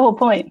 which is the whole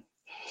point.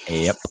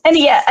 Yep. And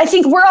yeah, I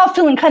think we're all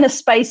feeling kind of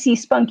spicy,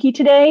 spunky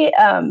today.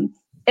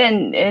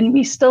 And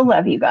we still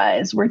love you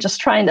guys. We're just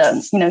trying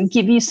to,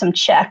 give you some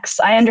checks.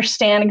 I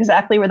understand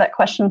exactly where that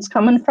question's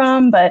coming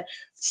from, but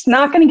it's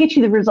not going to get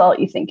you the result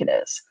you think it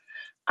is.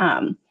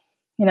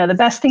 The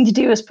best thing to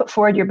do is put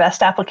forward your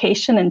best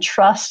application and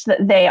trust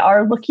that they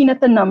are looking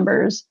at the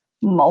numbers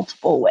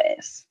multiple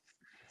ways.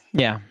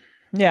 Yeah.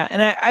 Yeah.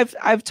 And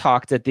I've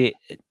talked at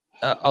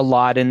a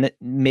lot, and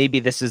maybe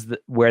this is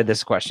where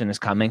this question is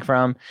coming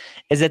from,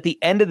 is at the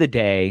end of the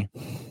day,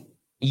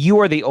 you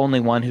are the only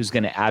one who's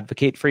going to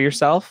advocate for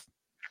yourself.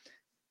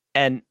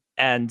 And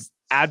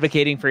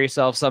advocating for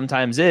yourself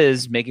sometimes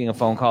is making a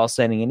phone call,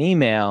 sending an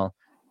email,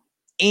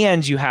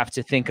 and you have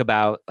to think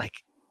about, like,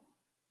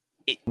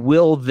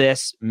 will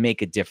this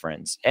make a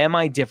difference? Am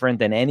I different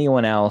than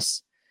anyone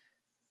else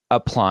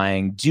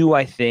applying? Do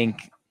I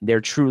think there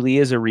truly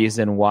is a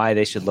reason why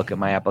they should look at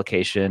my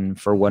application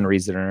for one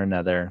reason or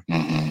another?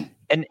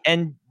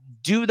 And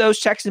do those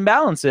checks and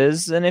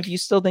balances. And if you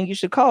still think you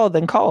should call,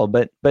 then call,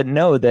 but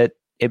know that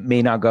it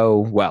may not go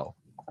well.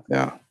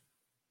 Yeah.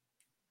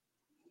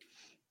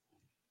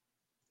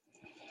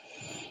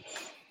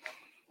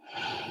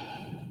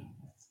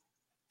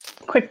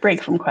 Quick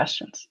break from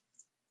questions.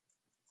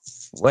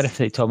 What if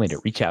they told me to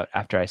reach out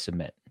after I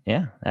submit?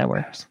 Yeah, that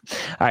works.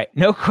 All right.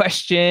 No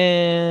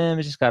question.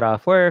 I just got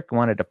off work.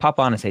 Wanted to pop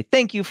on and say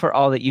thank you for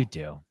all that you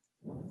do.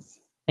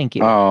 Thank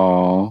you.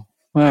 Oh,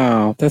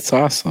 wow. That's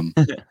awesome.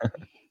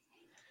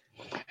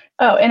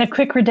 Oh, and a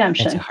quick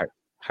redemption. It's a heart.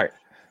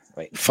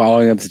 Wait.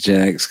 Following up the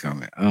Gen X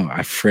comment. Oh,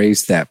 I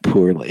phrased that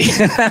poorly.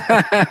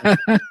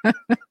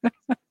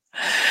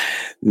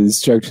 The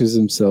instructors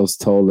themselves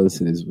told us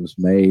it was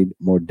made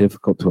more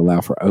difficult to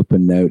allow for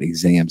open note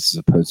exams as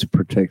opposed to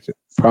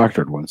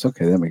proctored ones.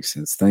 Okay, that makes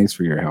sense. Thanks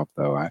for your help,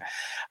 though. I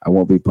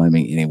won't be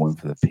blaming anyone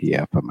for the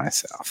PF but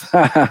myself.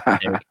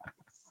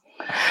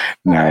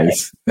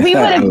 Nice. Right. We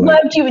would have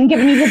loved you and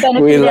given you the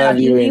benefit of the doubt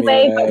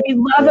anyway, but we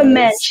love a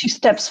mensch who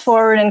steps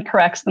forward and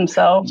corrects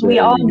themselves. We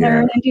all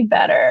learn and do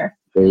better.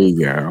 There you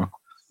go.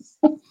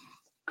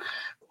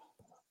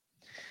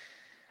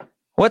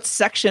 What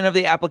section of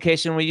the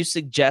application would you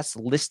suggest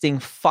listing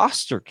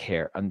foster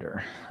care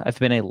under? I've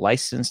been a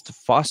licensed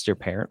foster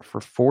parent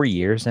for 4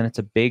 years, and it's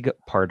a big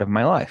part of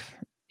my life.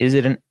 Is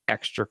it an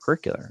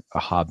extracurricular, a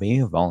hobby,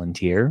 a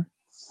volunteer?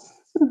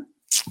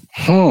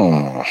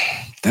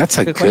 That's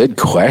a good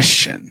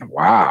question.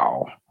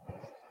 Wow.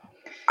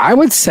 I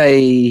would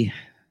say...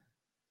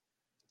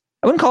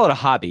 I wouldn't call it a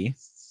hobby.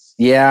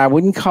 Yeah, I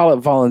wouldn't call it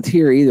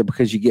volunteer either,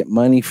 because you get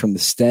money from the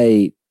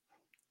state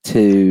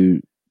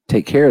to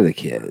take care of the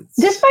kids.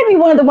 This might be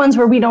one of the ones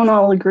where we don't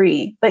all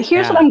agree, but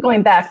here's what I'm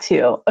going back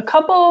to. A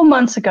couple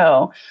months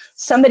ago,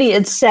 somebody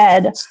had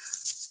said,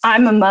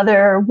 I'm a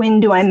mother. When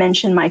do I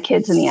mention my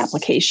kids in the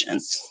application?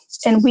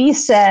 And we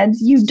said,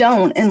 you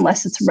don't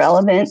unless it's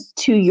relevant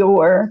to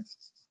your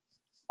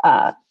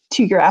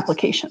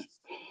application.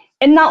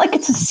 And not like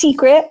it's a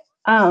secret.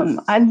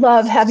 I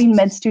love having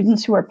med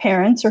students who are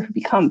parents or who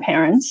become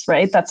parents,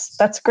 right?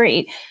 That's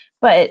great.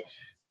 But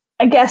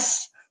I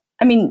guess,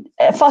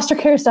 foster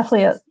care is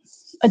definitely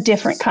a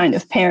different kind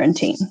of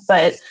parenting,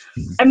 but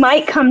I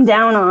might come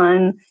down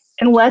on,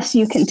 unless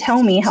you can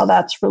tell me how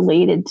that's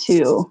related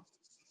to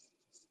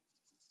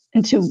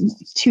your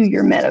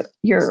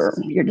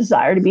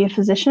desire to be a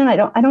physician. I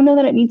don't know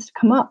that it needs to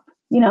come up,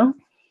 Yeah,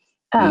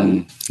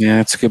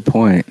 that's a good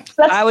point.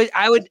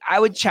 I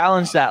would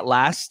challenge that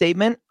last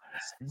statement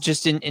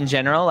just in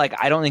general.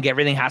 Like, I don't think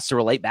everything has to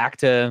relate back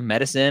to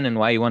medicine and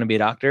why you want to be a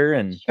doctor.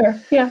 And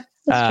sure. Yeah,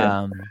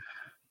 that's true.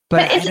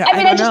 But I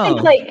just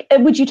think, like,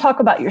 would you talk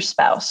about your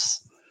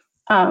spouse?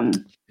 I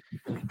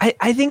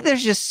think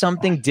there's just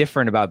something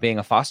different about being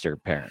a foster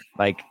parent.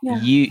 Like,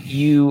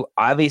 you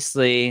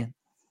obviously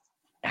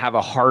have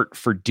a heart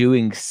for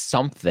doing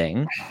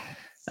something.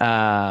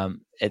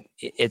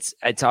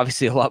 It's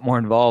obviously a lot more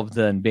involved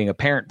than being a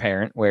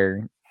parent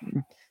where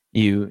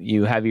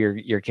you have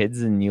your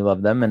kids and you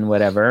love them and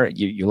whatever.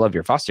 You love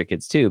your foster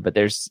kids too, but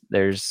I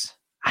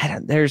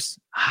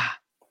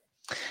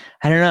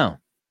don't know.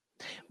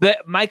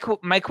 But my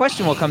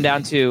question will come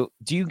down to,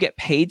 do you get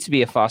paid to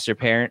be a foster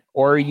parent,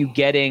 or are you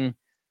getting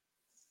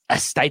a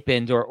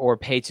stipend or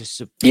pay to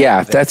support?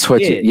 Yeah, that's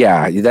what.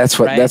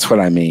 That's what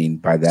I mean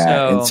by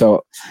that.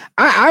 So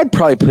I'd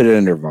probably put it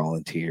under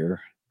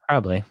volunteer.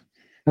 Probably.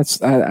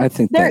 I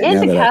think there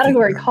is a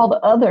category called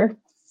other.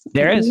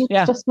 There is,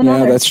 yeah.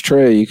 Yeah, that's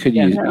true. You could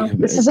use.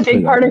 This is a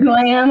big part of who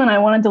I am, and I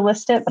wanted to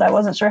list it, but I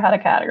wasn't sure how to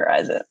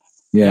categorize it.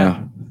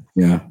 Yeah.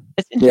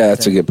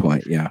 That's a good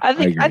point. Yeah, I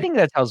think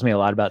that tells me a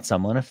lot about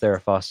someone if they're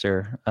a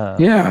foster.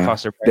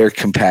 Foster parent. Their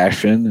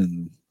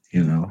compassion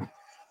and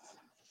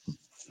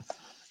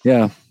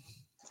Yeah.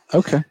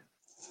 Okay.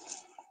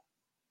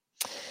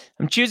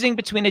 I'm choosing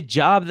between a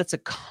job that's a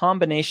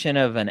combination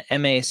of an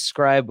MA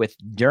scribe with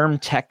derm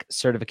tech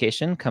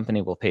certification,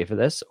 company will pay for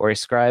this, or a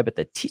scribe at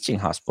the teaching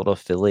hospital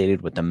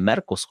affiliated with the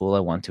medical school I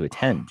want to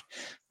attend.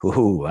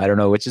 Ooh, I don't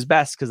know which is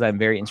best because I'm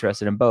very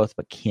interested in both,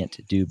 but can't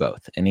do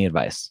both. Any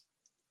advice?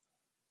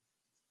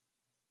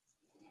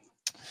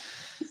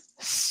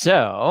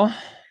 So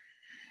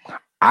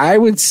I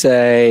would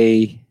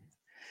say,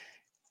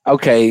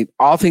 okay,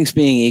 all things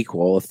being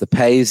equal, if the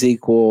pay is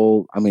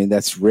equal,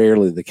 that's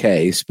rarely the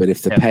case, but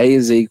if the pay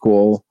is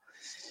equal,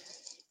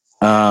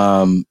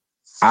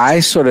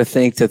 I sort of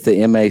think that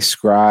the MA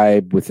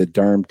scribe with the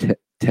derm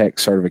tech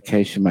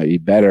certification might be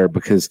better,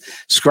 because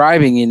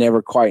scribing, you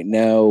never quite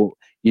know,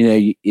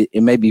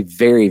 it may be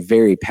very,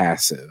 very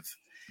passive.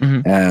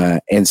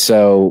 And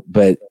so,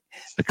 but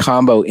the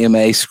combo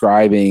MA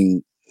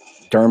scribing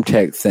derm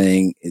tech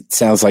thing, it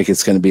sounds like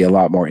it's going to be a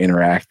lot more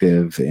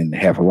interactive and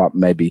have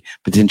maybe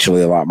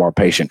potentially a lot more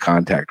patient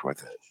contact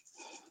with it.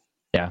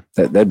 Yeah.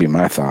 That'd be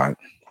my thought.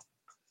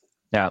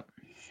 Yeah.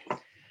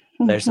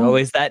 There's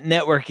always that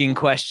networking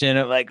question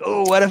of like,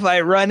 oh, what if I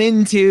run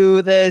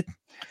into the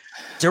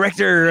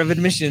director of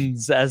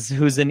admissions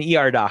who's an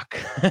ER doc?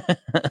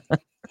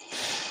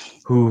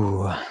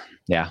 Ooh,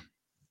 yeah.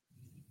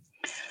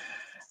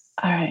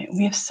 All right.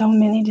 We have so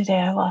many today.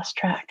 I lost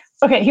track.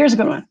 Okay. Here's a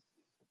good one.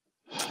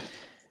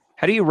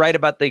 How do you write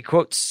about the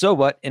quote, so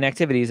what in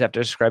activities after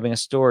describing a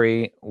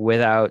story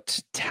without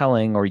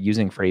telling or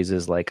using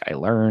phrases like I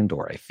learned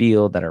or I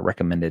feel that are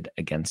recommended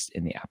against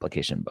in the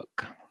application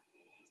book?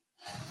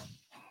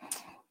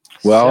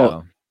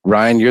 Well,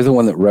 Ryan, you're the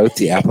one that wrote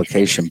the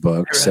application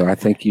book, so I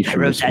think you should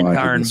respond that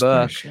darn to this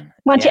book. question.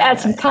 Why don't you add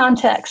some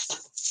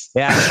context?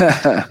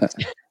 Yeah.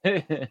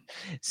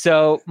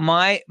 So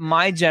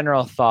my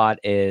general thought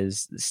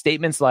is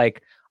statements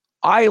like,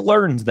 I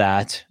learned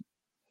that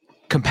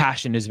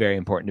compassion is very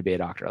important to be a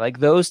doctor. Like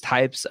those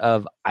types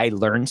of I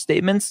learned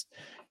statements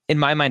in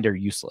my mind are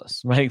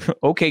useless. Like,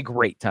 okay,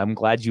 great. I'm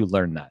glad you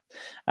learned that.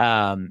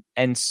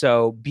 And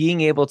so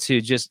being able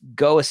to just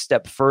go a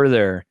step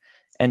further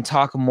and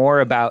talk more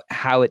about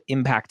how it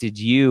impacted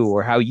you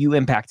or how you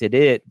impacted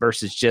it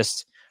versus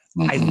just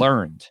I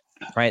learned,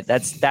 right?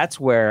 That's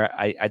where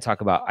I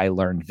talk about I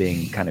learned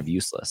being kind of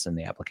useless in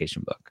the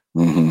application book.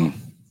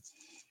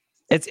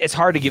 It's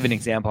hard to give an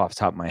example off the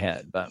top of my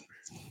head, but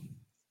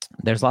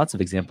there's lots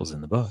of examples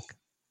in the book.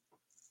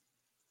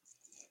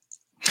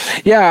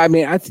 Yeah, I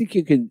mean, I think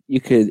you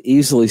could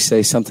easily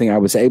say something. I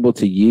was able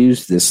to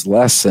use this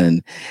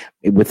lesson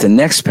with the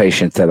next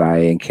patient that I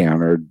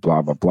encountered,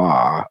 blah blah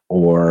blah,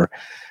 or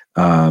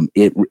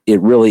it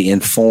really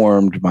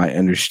informed my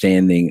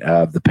understanding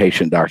of the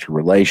patient-doctor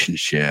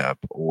relationship,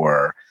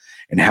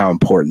 and how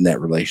important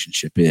that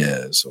relationship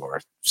is,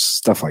 or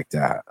stuff like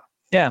that.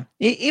 Yeah,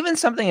 even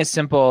something as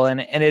simple,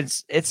 and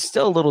it's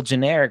still a little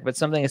generic, but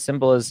something as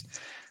simple as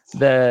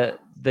the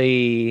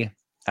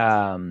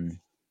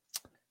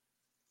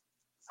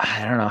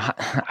I don't know.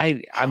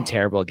 I'm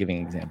terrible at giving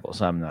examples,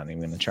 so I'm not even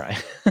going to try.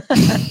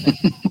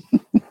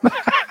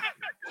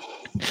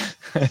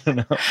 I don't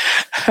know.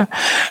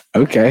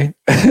 Okay.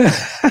 You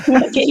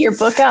want to get your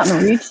book out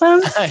and read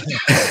some? I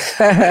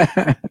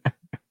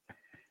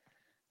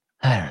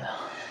don't know.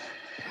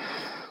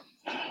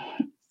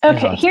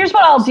 Okay, here's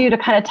what I'll do to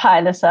kind of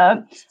tie this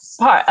up.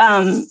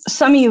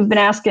 Some of you have been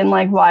asking,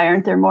 like, why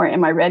aren't there more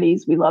Am I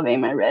Readies? We love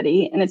Am I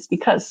Ready? And it's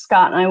because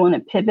Scott and I want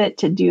to pivot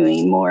to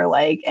doing more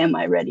like, am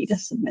I ready to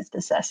submit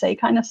this essay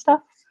kind of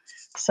stuff?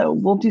 So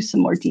we'll do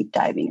some more deep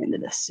diving into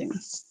this soon.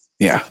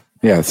 Yeah,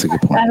 that's a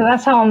good point.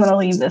 That's how I'm going to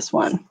leave this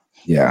one.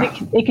 Yeah.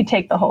 It could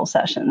take the whole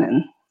session,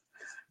 and,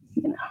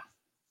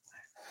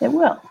 it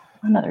will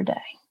another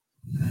day.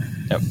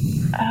 Yep.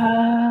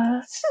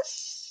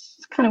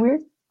 It's kind of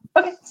weird.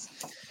 Okay.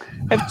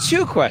 I have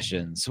two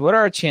questions. What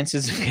are our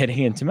chances of getting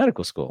into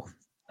medical school?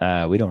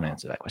 We don't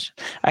answer that question.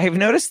 I have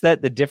noticed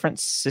that the different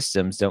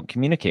systems don't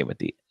communicate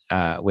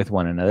with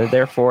one another.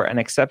 Therefore, an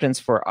acceptance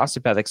for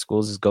osteopathic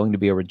schools is going to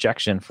be a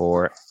rejection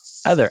for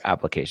other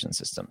application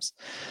systems.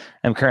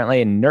 I'm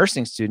currently a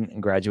nursing student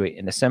and graduate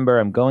in December.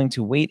 I'm going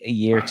to wait a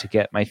year to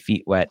get my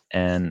feet wet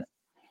and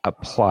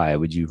apply.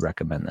 Would you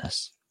recommend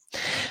this?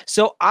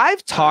 So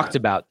I've talked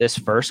about this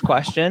first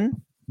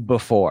question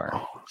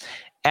before,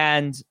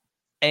 and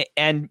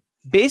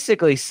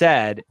basically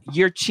said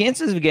your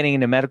chances of getting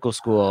into medical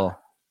school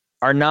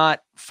are not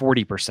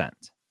 40%,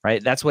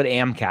 right? That's what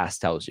AMCAS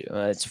tells you.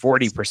 It's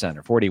 40%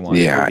 or 41.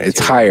 Yeah, it's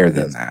higher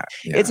than that.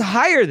 Yeah. It's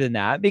higher than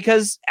that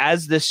because,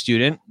 as the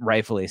student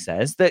rightfully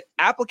says, the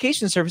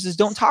application services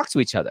don't talk to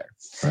each other.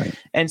 Right.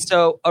 And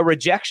so a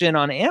rejection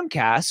on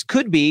AMCAS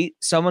could be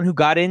someone who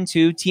got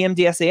into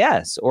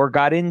TMDSAS or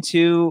got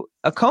into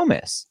a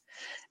COMIS.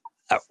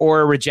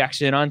 Or a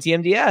rejection on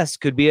TMDS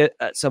could be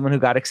someone who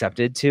got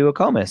accepted to a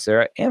COMIS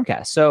or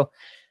AMCAS. So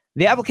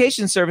the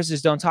application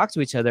services don't talk to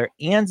each other,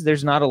 and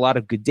there's not a lot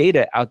of good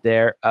data out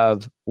there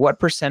of what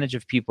percentage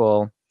of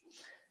people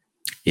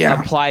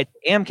applied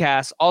to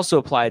AMCAS, also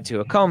applied to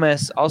a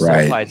COMIS, also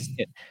applied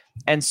to...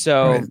 And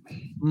so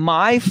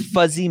my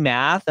fuzzy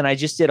math, and I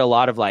just did a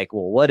lot of like,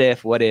 well, what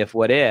if,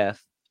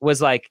 was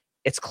like,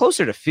 it's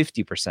closer to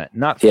 50%,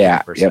 not 50%.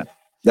 Yeah, yep.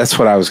 That's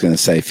what I was going to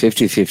say,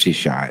 50-50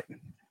 shot.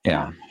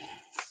 Yeah.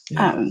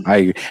 I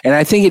agree. And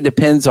I think it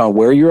depends on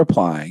where you're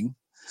applying.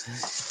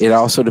 It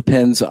also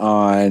depends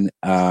on,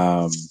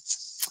 how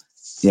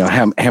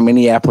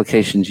many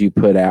applications you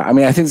put out. I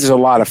mean, I think there's a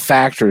lot of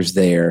factors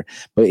there.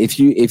 But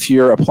if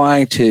you're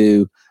applying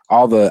to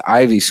all the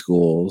Ivy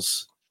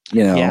schools,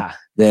 then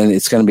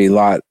it's going to be a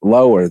lot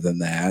lower than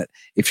that.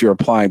 If you're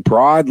applying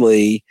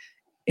broadly,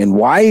 and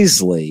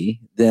wisely,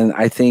 then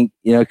I think,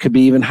 it could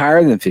be even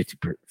higher than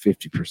 50%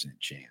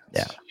 chance.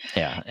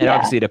 Yeah. And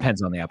obviously it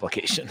depends on the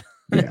application,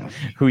 Yeah.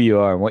 who you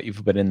are and what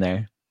you've put in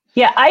there.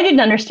 Yeah, I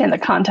didn't understand the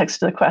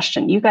context of the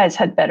question. You guys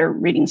had better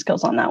reading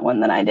skills on that one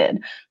than I did.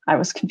 I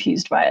was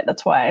confused by it.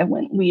 That's why I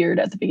went weird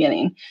at the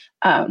beginning.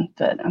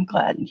 But I'm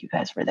glad you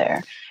guys were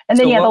there. And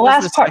then, the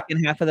last part.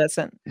 Second half of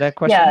that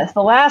question. Yeah,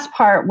 the last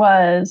part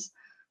was,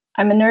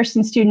 I'm a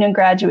nursing student and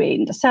graduate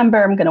in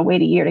December. I'm going to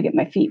wait a year to get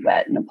my feet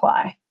wet and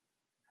apply.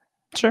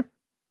 Sure.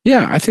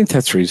 Yeah, I think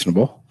that's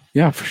reasonable.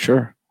 Yeah, for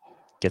sure.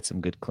 Get some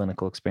good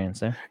clinical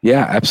experience there.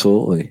 Yeah,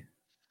 absolutely.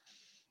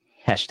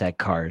 Hashtag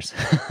cars.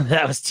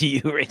 That was to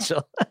you,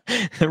 Rachel.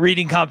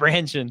 Reading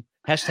comprehension.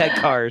 Hashtag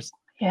cars.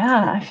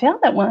 Yeah, I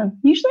failed that one.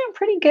 Usually I'm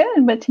pretty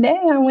good, but today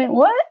I went,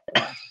 what?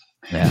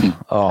 Yeah.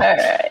 Oh, all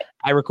right.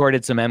 I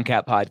recorded some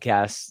MCAT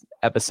podcast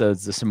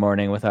episodes this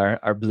morning with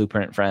our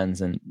Blueprint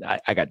friends, and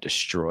I got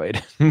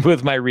destroyed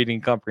with my reading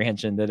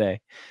comprehension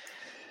today.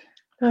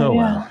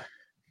 Wow.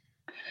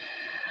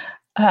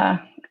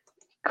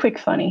 Quick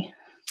funny.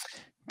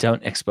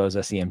 Don't expose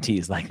us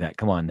EMTs like that.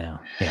 Come on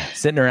now. Yeah.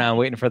 Sitting around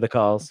waiting for the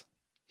calls.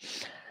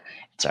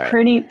 It's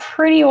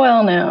pretty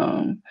well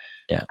known.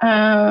 Yeah.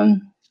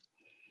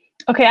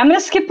 Okay, I'm going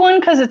to skip one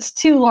because it's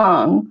too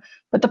long.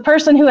 But the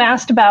person who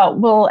asked about,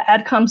 will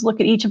AdComs look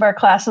at each of our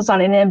classes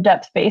on an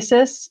in-depth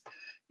basis?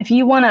 If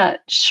you want to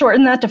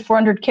shorten that to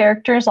 400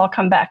 characters, I'll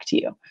come back to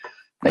you.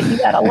 But you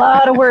got a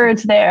lot of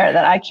words there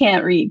that I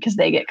can't read because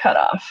they get cut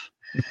off.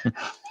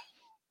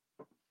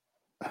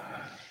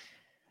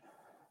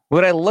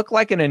 Would I look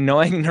like an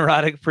annoying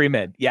neurotic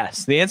pre-med?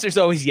 Yes. The answer is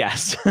always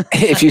yes.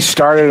 If you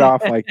started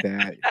off like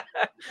that.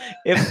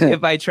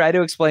 If I try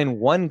to explain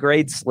one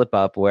grade slip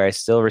up where I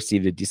still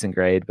received a decent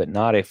grade, but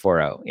not a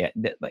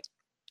 4.0,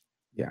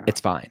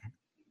 it's fine.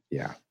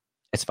 Yeah.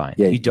 It's fine.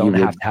 Yeah, you don't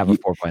have to have a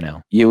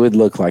 4.0. You would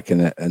look like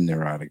a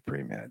neurotic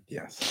pre-med.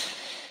 Yes.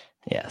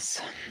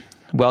 Yes.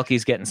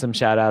 Welky's getting some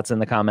shout outs in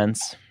the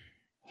comments.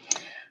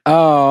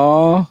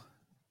 Oh,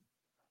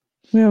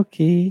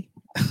 Welky.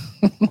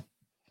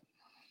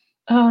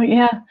 Oh,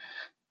 yeah.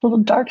 Little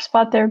dark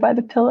spot there by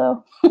the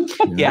pillow.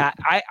 Yeah.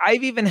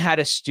 I've even had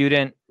a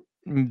student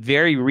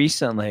very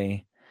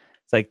recently.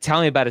 It's like,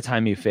 tell me about a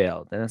time you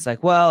failed. And it's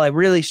like, well, I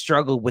really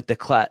struggled with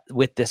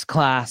with this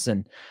class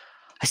and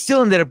I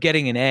still ended up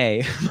getting an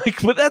A. Like,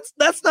 but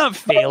that's not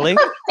failing.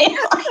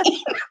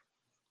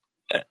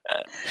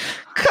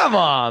 Come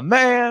on,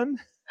 man.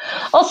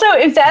 Also,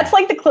 if that's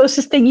like the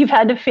closest thing you've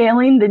had to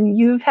failing, then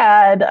you've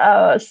had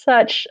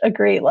such a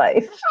great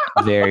life.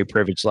 Very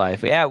privileged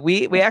life. Yeah,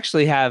 we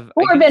actually have.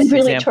 Or been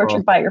really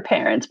tortured by your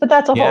parents, but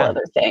that's a whole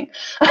other thing.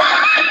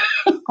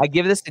 I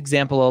give this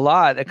example a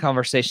lot, a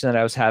conversation that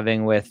I was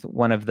having with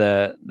one of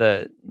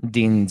the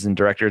deans and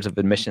directors of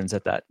admissions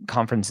at that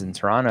conference in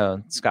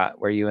Toronto, Scott,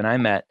 where you and I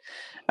met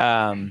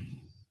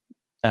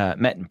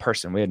in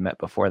person. We had met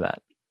before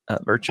that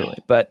virtually,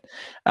 but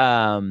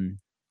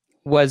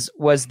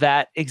was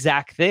that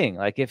exact thing.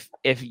 Like if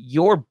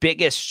your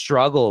biggest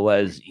struggle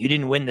was you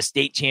didn't win the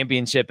state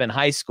championship in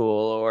high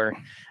school, or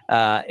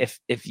if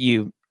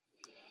you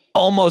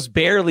almost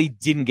barely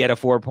didn't get a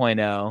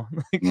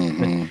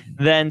 4.0,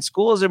 then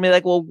schools are gonna be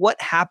like, well, what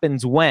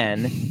happens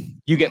when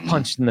you get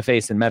punched in the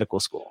face in medical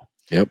school?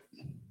 Yep.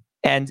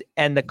 And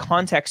the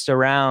context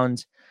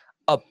around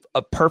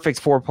a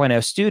perfect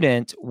 4.0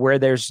 student where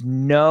there's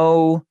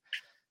no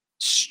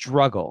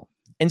struggle.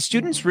 And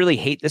students really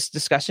hate this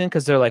discussion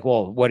because they're like,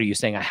 well, what are you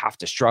saying? I have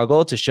to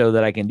struggle to show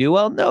that I can do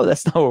well? No,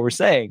 that's not what we're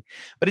saying.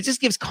 But it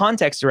just gives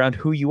context around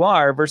who you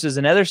are versus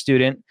another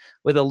student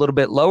with a little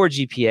bit lower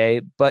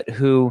GPA, but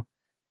who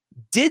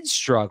did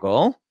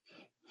struggle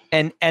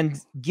and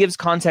gives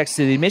context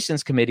to the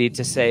admissions committee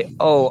to say,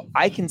 oh,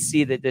 I can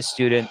see that this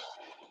student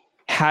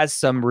has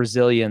some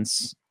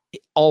resilience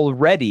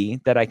already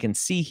that I can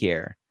see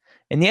here.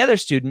 And the other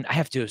student, I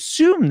have to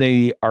assume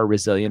they are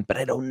resilient, but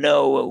I don't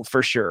know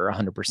for sure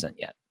 100%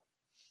 yet.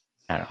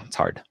 I don't know. It's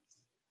hard.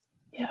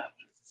 Yeah.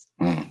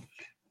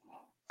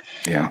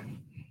 Yeah.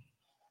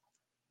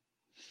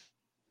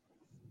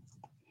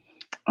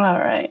 All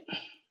right.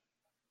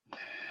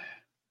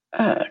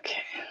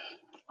 Okay.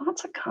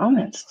 Lots of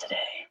comments today.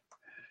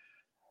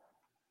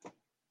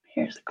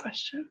 Here's a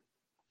question.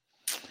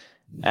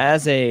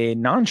 As a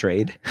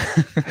non-trad,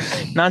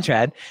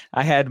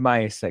 I had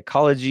my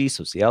psychology,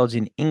 sociology,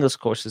 and English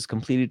courses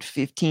completed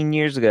 15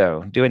 years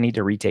ago. Do I need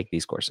to retake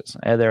these courses?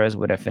 Otherwise,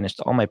 would have finished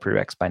all my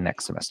prereqs by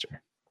next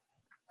semester?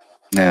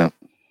 No.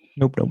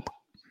 Nope.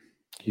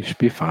 You should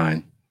be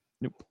fine.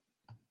 Nope.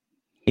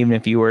 Even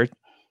if you were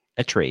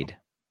a trade.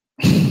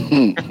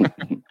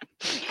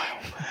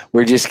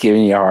 We're just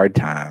giving you a hard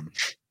time.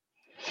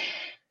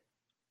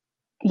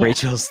 Yeah.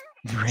 Rachel's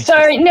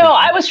Sorry, no,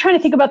 I was trying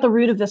to think about the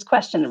root of this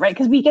question, right?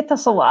 Because we get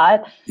this a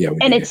lot. Yeah,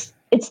 and it's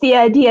the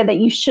idea that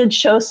you should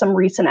show some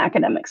recent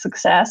academic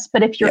success.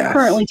 But if you're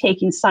currently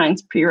taking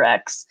science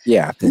prereqs,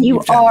 then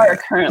you are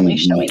currently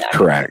showing that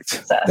correct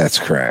success. That's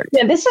correct.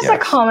 Yeah, this is a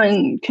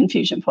common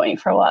confusion point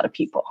for a lot of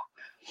people.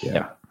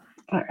 Yeah.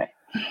 All right.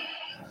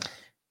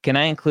 Can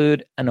I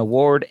include an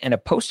award and a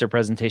poster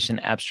presentation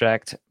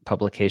abstract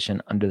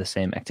publication under the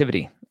same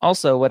activity?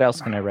 Also, what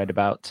else can I write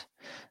about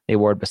the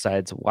award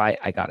besides why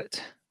I got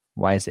it?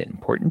 Why is it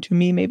important to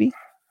me, maybe?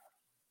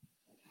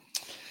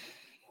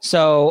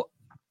 So,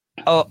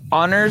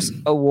 honors,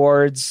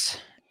 awards,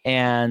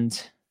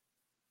 and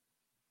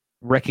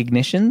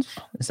recognitions.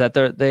 Is that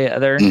the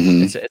other?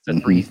 Mm-hmm. It's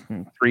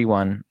a three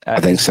one. I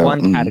think so.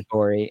 One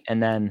category,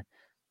 and then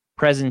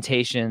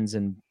presentations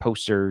and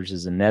posters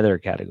is another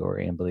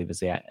category, I believe is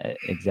the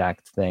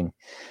exact thing.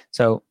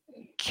 So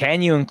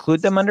can you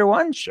include them under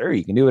one? Sure,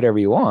 you can do whatever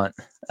you want.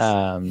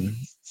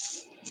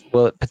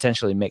 Will it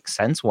potentially make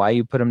sense why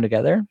you put them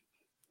together?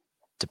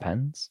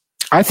 Depends.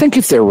 I think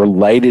if they're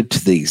related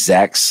to the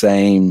exact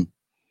same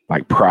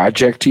like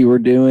project you were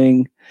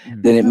doing,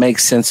 then it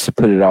makes sense to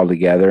put it all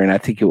together. And I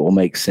think it will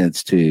make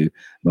sense to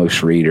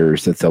most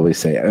readers that they'll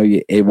say,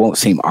 oh, it won't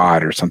seem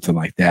odd or something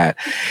like that.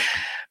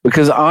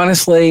 Because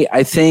honestly,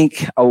 I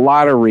think a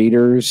lot of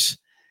readers,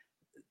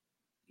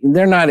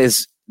 they're not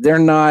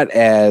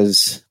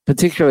as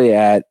particularly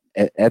at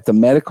the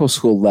medical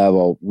school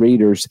level,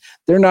 readers,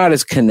 they're not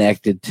as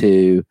connected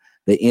to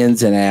the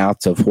ins and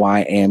outs of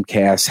why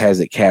AMCAS has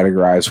it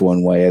categorized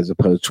one way as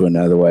opposed to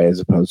another way, as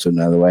opposed to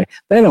another way.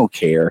 They don't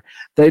care.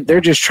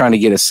 They're just trying to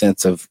get a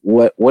sense of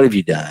what have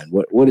you done?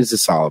 What is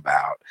this all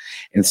about?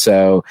 And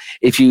so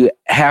if you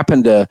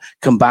happen to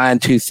combine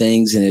two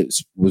things and it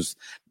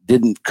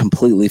didn't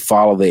completely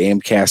follow the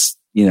AMCAS,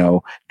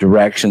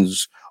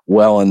 directions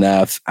well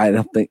enough, I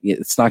don't think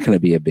it's not going to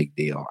be a big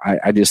deal.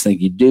 I just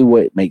think you do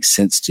what makes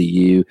sense to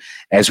you.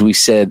 As we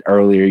said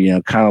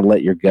earlier, kind of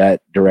let your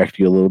gut direct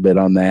you a little bit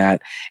on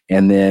that,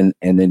 and then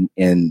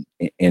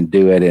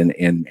do it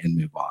and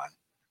move on.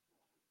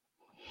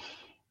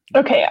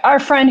 Okay, our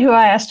friend who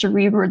I asked to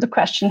reword the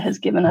question has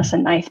given us a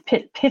nice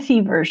pithy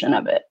version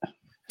of it.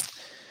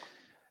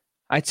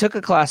 I took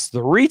a class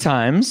 3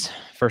 times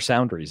for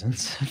sound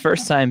reasons.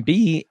 First time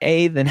B,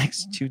 A the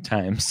next 2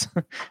 times.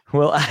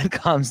 Will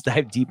AdComs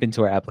dive deep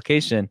into our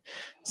application,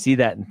 see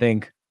that and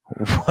think,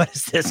 what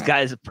is this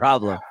guy's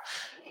problem?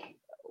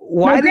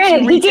 Why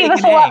granted, he gave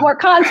us a lot more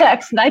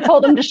context, and I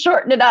told him to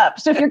shorten it up.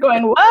 So if you're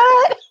going,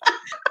 what?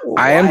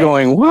 I am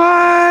going,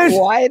 what?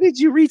 Why did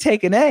you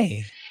retake an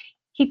A?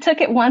 He took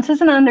it once as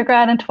an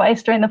undergrad and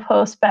twice during the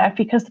post-bac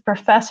because the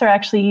professor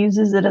actually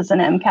uses it as an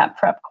MCAT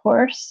prep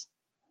course.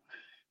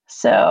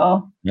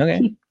 So,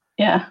 okay.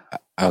 Yeah.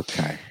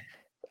 Okay.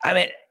 I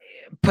mean,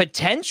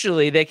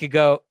 potentially they could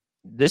go,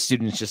 this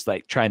student's just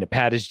like trying to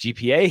pad his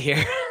GPA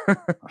here.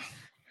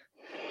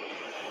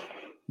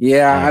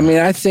 Yeah. I mean,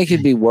 I think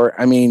it'd be worth,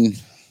 I think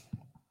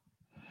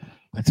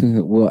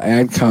it will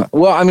add,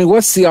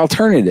 what's the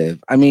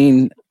alternative? I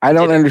mean, I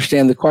don't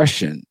understand the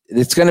question.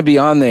 It's going to be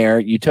on there.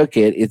 You took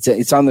it.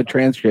 It's on the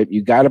transcript.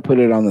 You got to put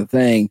it on the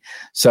thing.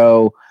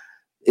 So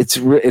it's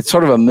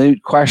sort of a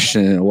moot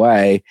question in a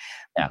way.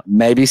 Yeah.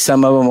 Maybe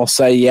some of them will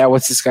say, yeah,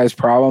 what's this guy's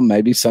problem?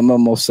 Maybe some of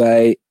them will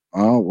say,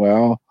 oh,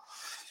 well,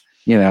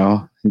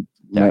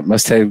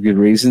 must have good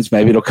reasons.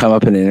 Maybe it'll come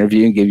up in an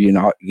interview and give you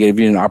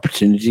an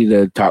opportunity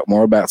to talk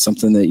more about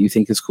something that you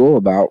think is cool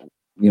about,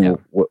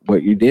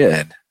 what you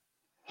did.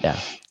 Yeah.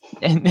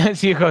 And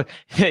so you go,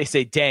 they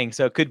say, dang,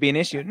 so it could be an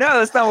issue. No,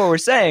 that's not what we're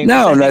saying.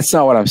 No, that's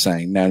not what I'm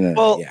saying.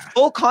 No.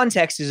 Full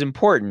context is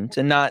important,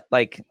 and not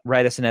like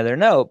write us another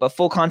note, but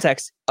full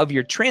context of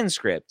your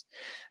transcript.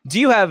 Do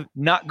you have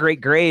not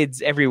great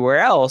grades everywhere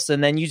else,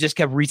 and then you just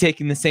kept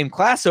retaking the same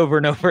class over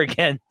and over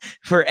again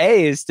for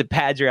A's to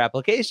pad your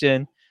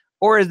application?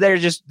 Or is there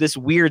just this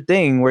weird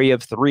thing where you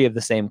have 3 of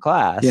the same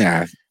class?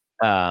 Yeah.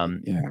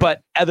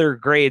 But other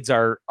grades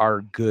are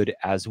good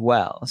as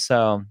well.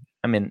 So,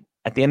 I mean,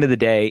 at the end of the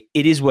day,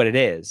 it is what it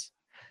is.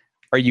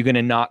 Are you going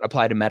to not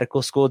apply to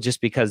medical school just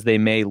because they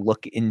may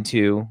look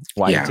into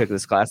why you took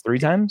this class 3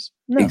 times?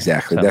 No.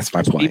 Exactly. So that's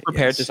my point. Be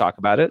prepared to talk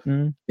about it.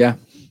 And yeah,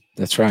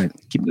 that's right.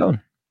 Keep going.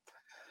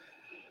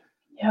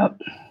 Yep.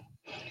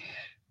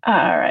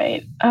 All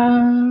right.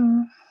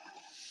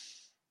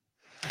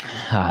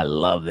 I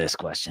love this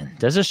question.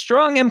 Does a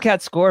strong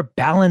MCAT score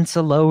balance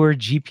a lower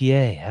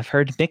GPA? I've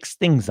heard mixed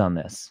things on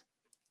this.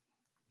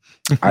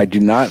 I do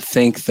not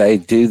think they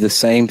do the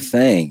same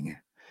thing.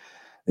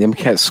 The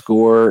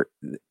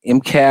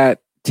MCAT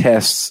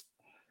tests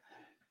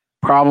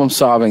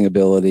problem-solving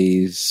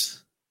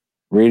abilities,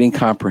 reading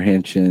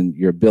comprehension,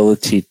 your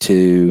ability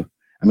to,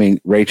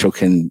 Rachel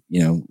can,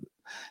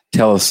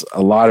 tell us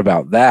a lot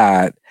about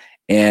that.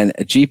 And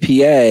a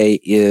GPA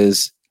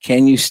is,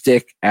 can you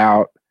stick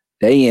out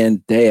day in,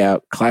 day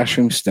out,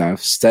 classroom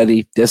stuff,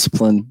 study,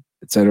 discipline,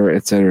 et cetera,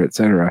 et cetera, et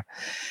cetera.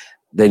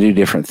 They do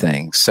different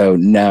things. So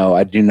no,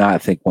 I do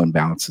not think one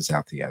balances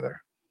out the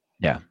other.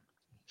 Yeah.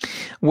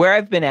 Where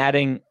I've been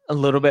adding a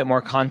little bit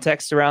more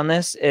context around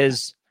this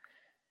is,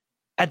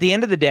 at the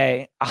end of the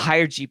day, a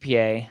higher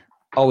GPA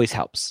always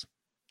helps.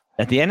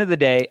 At the end of the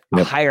day,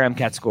 a higher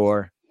MCAT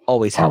score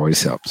always helps.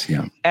 Always helps,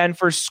 yeah. And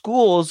for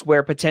schools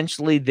where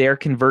potentially they're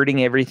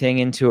converting everything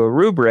into a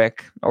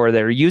rubric, or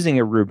they're using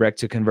a rubric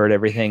to convert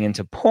everything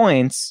into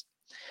points,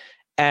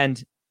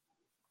 and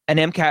an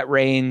MCAT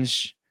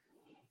range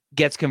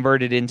gets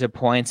converted into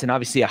points, and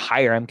obviously a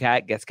higher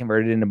MCAT gets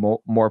converted into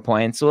more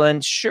points. Well,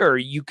 then sure,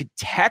 you could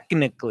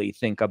technically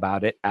think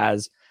about it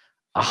as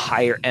a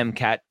higher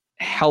MCAT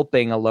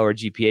helping a lower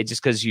GPA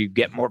just because you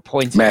get more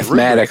points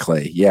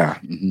mathematically. Yeah.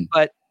 Mm-hmm.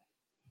 But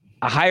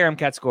a higher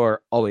MCAT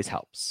score always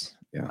helps.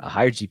 Yeah. A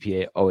higher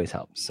GPA always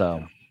helps.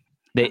 So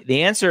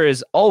the answer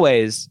is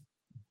always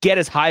get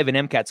as high of an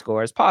MCAT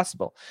score as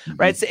possible,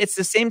 right? It's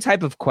the same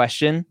type of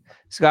question,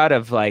 Scott,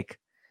 of like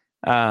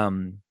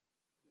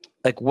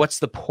what's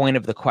the point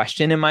of the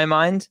question in my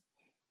mind?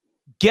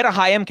 Get a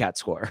high MCAT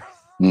score.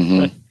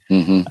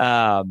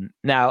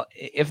 Now,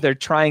 if they're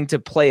trying to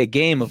play a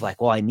game of like,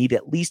 well, I need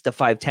at least a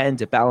 510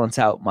 to balance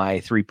out my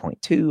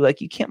 3.2, like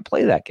you can't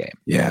play that game.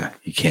 Yeah,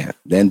 you can't.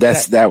 Then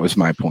that was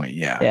my point.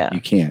 Yeah, you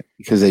can't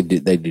because they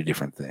do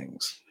different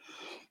things.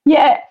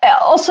 Yeah.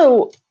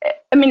 Also,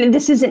 I mean,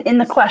 this isn't in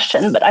the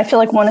question, but I feel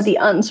like one of the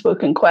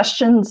unspoken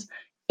questions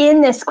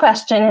in this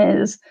question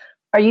is,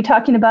 are you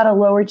talking about a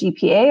lower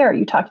GPA or are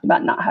you talking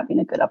about not having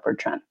a good upward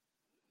trend?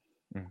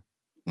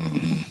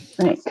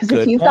 Right? Because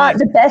if you got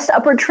the best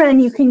upward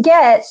trend you can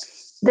get,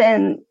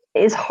 then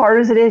as hard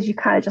as it is, you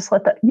kind of just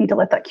need to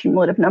let that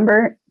cumulative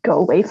number go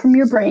away from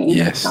your brain.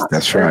 Yes,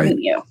 that's right.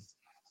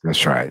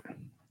 That's right.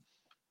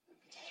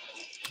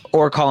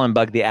 Or call and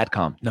bug the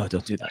AdCom. No,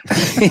 don't do that.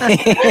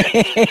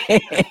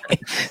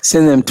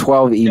 Send them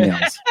 12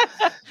 emails.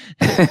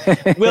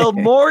 Will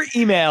more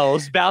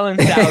emails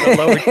balance out a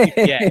lower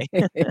GPA?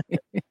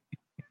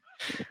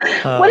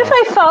 What if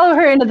I follow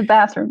her into the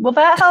bathroom? Will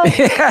that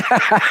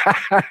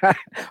help?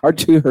 Or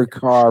to her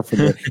car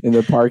in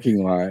the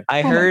parking lot.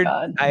 I heard.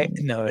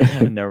 No,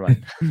 never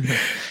mind.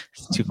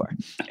 It's too far.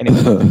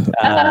 Anyway,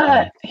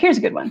 here's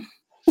a good one.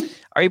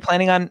 Are you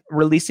planning on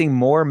releasing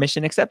more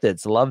mission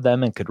accepteds? Love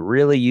them and could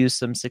really use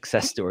some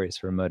success stories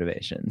for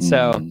motivation.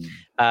 So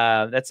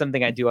that's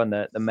something I do on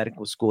the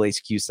medical school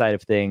HQ side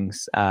of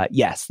things.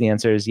 Yes, the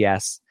answer is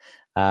yes.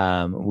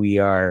 We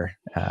are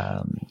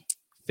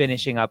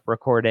finishing up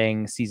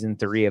recording season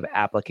 3 of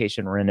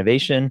Application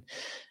Renovation,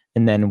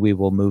 and then we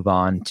will move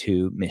on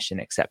to Mission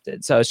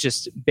Accepted. So it's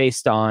just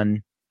based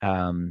on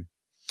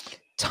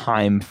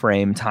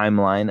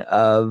timeline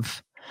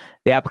of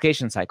the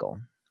application cycle.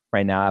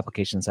 Right now,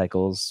 application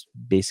cycle's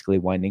basically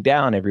winding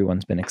down.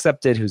 Everyone's been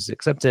accepted, who's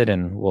accepted,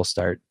 and we'll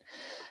start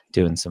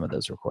doing some of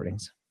those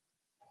recordings.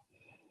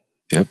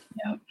 Yep.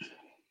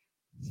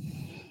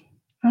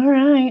 All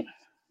right.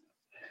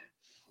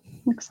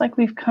 Looks like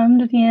we've come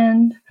to the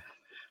end.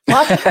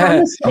 Lots of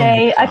promise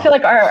today. I feel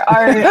like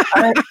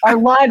our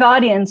live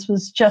audience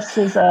was just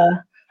as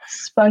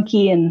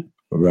spunky and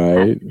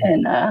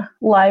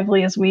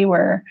lively as we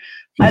were.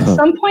 At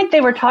some point,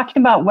 they were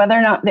talking about whether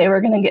or not they were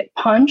going to get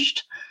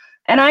punched.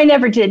 And I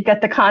never did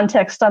get the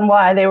context on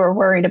why they were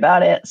worried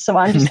about it. So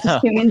I'm just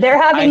assuming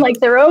they're having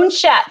their own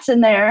chats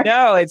in there.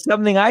 No, it's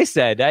something I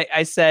said.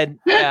 I said,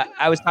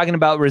 I was talking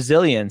about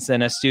resilience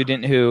and a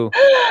student who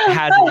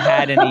hasn't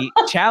had any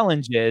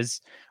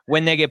challenges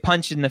when they get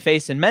punched in the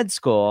face in med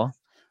school,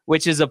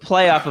 which is a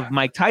play off of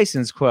Mike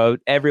Tyson's quote,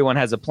 everyone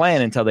has a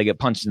plan until they get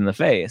punched in the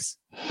face.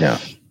 Yeah.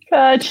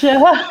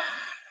 Gotcha.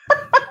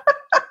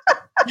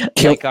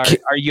 Like our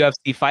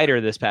UFC fighter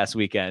this past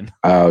weekend.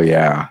 Oh,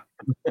 yeah.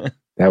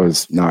 That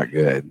was not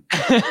good.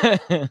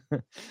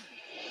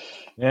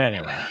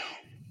 Anyway.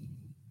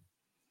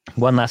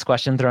 One last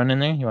question thrown in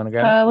there. You want to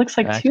grab it? Looks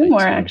like two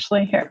more,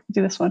 actually. Here,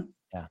 do this one.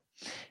 Yeah.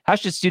 How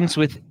should students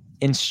with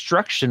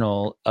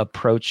instructional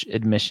approach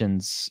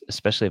admissions,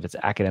 especially if it's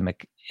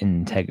academic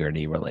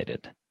integrity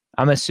related?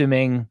 I'm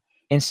assuming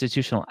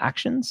institutional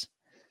actions?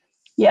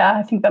 Yeah,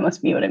 I think that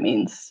must be what it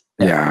means.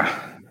 Yeah.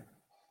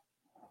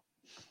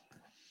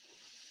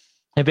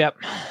 Yep.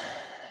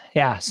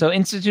 Yeah. So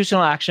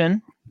institutional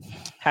action,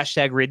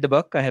 #read the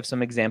book. I have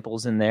some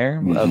examples in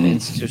there of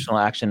institutional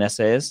action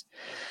essays.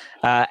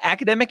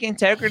 Academic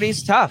integrity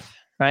is tough,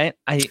 right?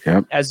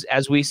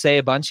 As we say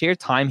a bunch here,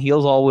 time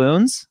heals all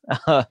wounds.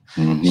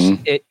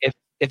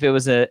 If it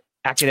was a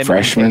academic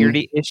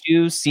integrity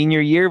issue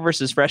senior year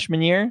versus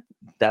freshman year,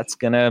 that's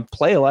going to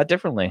play a lot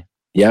differently.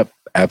 Yep,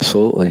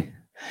 absolutely.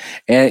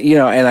 And,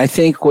 and I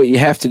think what you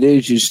have to do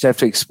is you just have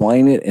to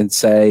explain it and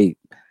say,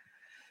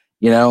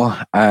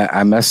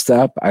 I messed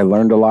up. I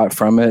learned a lot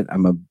from it.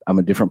 I'm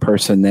a different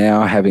person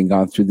now, having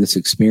gone through this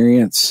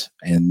experience,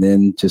 and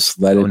then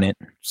just let it.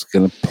 It's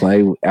going to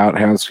play out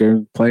how it's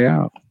going to play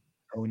out.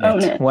 Own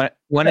it.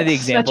 One of the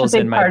examples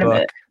in my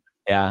book.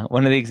 Yeah,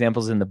 one of the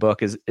examples in the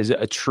book is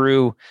a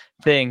true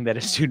thing that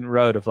a student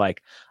wrote of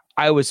like,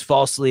 I was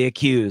falsely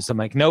accused. I'm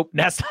like, nope,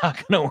 that's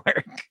not going to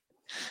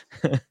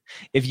work.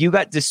 If you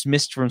got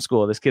dismissed from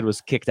school, this kid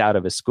was kicked out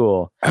of his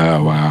school.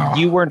 Oh, wow.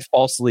 You weren't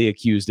falsely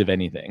accused of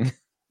anything.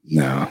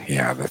 No,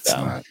 yeah, that's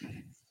not.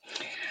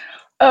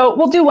 Oh,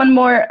 we'll do one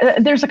more.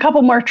 There's a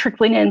couple more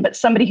trickling in, but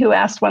somebody who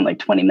asked one like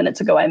 20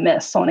 minutes ago, I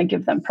missed. So I want to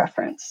give them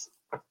preference.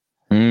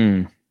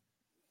 Yeah.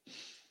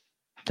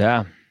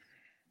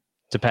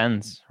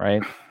 Depends,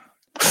 right?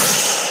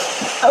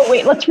 Oh,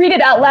 wait, let's read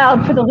it out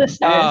loud for the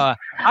listeners.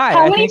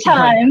 How many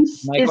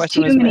times is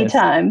too many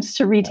times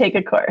to retake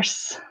a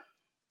course?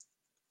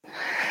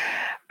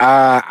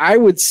 I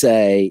would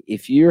say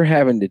if you're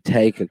having to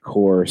take a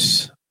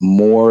course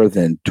more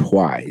than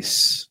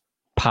twice,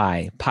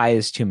 Pi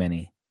is too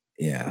many.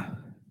 Yeah,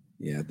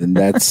 then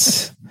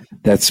that's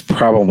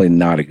probably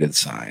not a good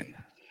sign.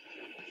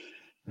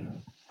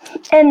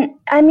 And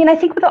I mean, I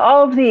think with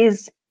all of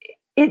these,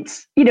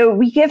 it's,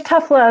 we give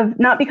tough love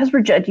not because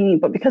we're judging you,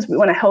 but because we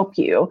want to help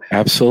you.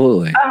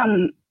 Absolutely.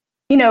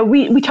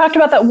 We talked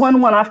about that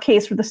one-off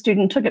case where the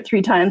student took it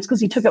 3 times because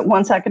he took it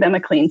once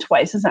academically and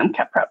twice as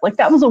MCAT prep. Like,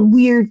 that was a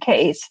weird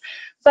case.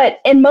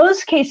 But in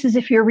most cases,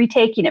 if you're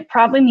retaking, it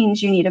probably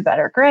means you need a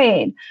better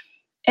grade.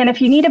 And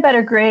if you need a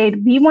better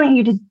grade, we want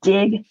you to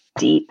dig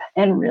deep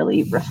and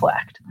really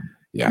reflect.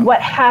 Yeah.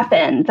 What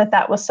happened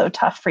that was so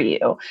tough for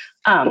you?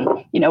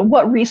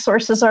 What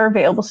resources are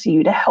available to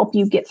you to help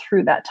you get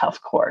through that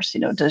tough course?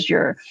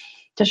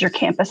 Does your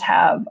campus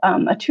have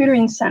a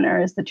tutoring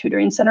center? Is the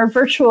tutoring center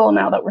virtual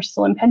now that we're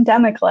still in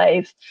pandemic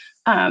life?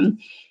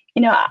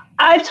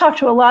 I've talked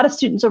to a lot of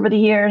students over the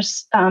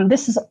years.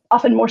 This is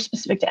often more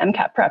specific to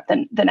MCAT prep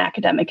than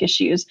academic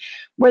issues,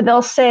 where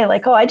they'll say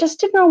like, oh, I just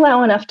didn't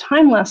allow enough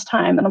time last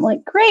time. And I'm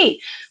like,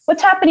 great,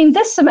 what's happening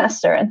this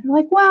semester? And they're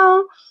like,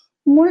 well,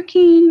 I'm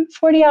working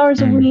 40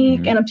 hours a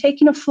week and I'm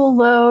taking a full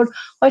load.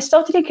 Well, I still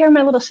have to take care of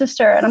my little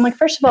sister. And I'm like,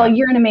 first of all,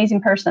 you're an amazing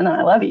person and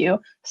I love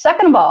you.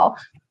 Second of all,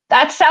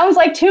 that sounds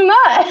like too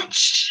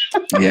much.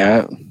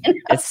 Yeah.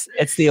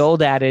 It's the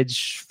old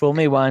adage, fool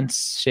me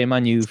once, shame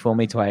on you, fool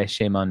me twice,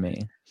 shame on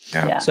me.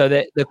 Yeah. So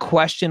the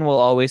question will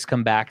always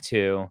come back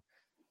to,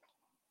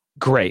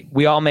 great,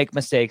 we all make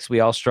mistakes. We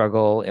all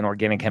struggle in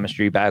organic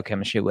chemistry,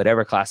 biochemistry,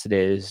 whatever class it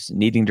is,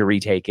 needing to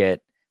retake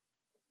it.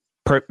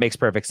 Makes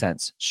perfect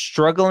sense.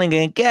 Struggling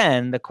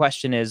again, the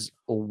question is,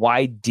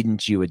 why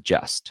didn't you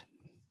adjust?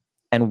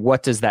 And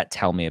what does that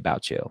tell me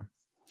about you?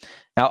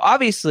 Now,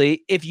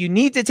 obviously, if you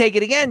need to take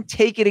it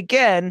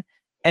again,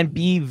 and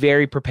be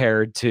very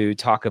prepared to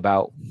talk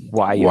about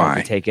why you have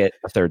to take it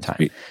a 3rd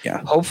time.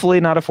 Yeah. Hopefully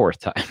not a 4th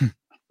time.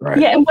 Right.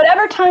 Yeah, and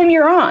whatever time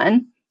you're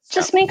on,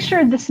 just make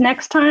sure this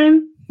next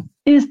time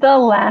is the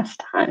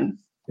last time.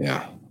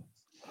 Yeah.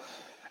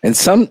 And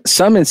some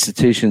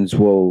institutions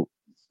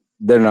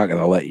they're not going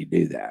to let you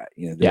do that.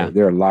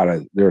 There are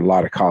a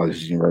lot of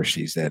colleges and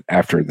universities that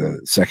after the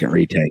second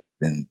retake,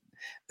 then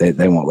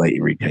they won't let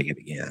you retake it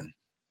again.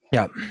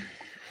 Yeah.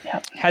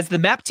 Has the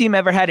MAP team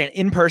ever had an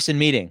in-person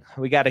meeting?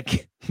 We got to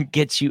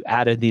get you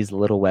out of these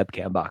little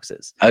webcam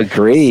boxes.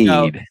 Agreed.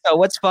 So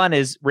what's fun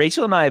is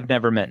Rachel and I have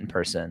never met in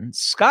person.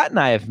 Scott and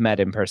I have met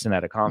in person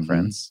at a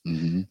conference.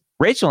 Mm-hmm.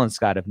 Rachel and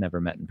Scott have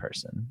never met in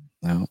person.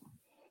 No.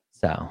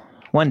 So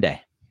one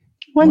day.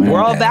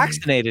 We're all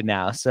vaccinated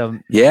now. So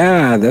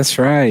yeah, that's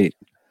right.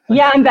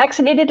 Yeah, I'm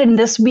vaccinated, and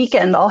this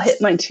weekend I'll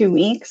hit my 2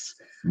 weeks.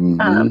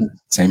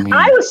 Same here.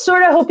 I was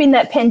sort of hoping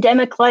that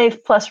pandemic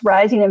life plus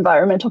rising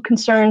environmental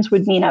concerns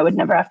would mean I would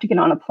never have to get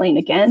on a plane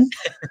again.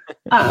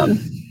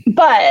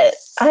 But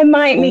I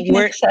might make an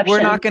exception.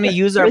 We're not going to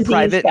use our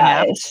private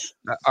mapped,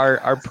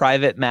 our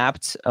private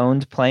mapped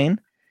owned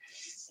plane.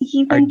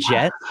 Our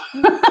jet.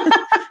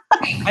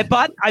 I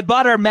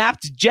bought our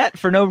mapped jet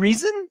for no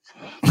reason.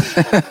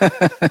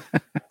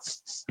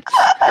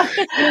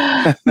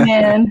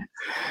 Man,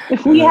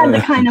 if we had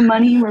the kind of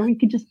money where we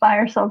could just buy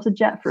ourselves a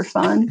jet for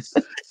fun,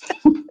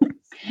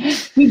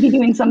 we'd be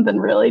doing something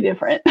really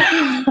different.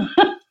 That'd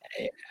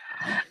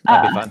be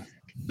fun.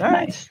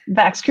 Nice.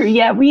 Vax crew.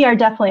 Yeah, we are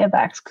definitely a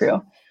Vax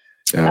crew.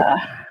 Yeah,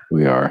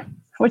 we are.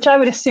 Which I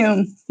would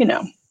assume,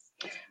 I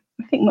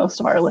think most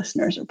of our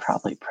listeners are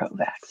probably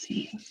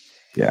pro-vaccine.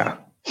 Yeah.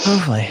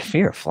 Hopefully,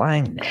 fear of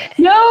flying.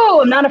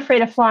 No, I'm not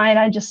afraid of flying.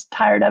 I'm just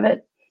tired of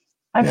it.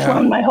 I've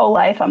flown my whole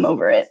life. I'm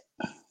over it.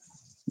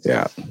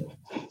 Yeah.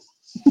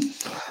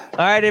 All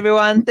right,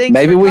 everyone. Thanks.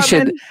 Maybe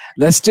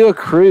let's do a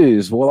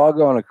cruise. We'll all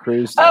go on a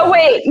cruise. Oh,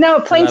 wait.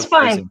 No, plane's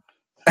fine.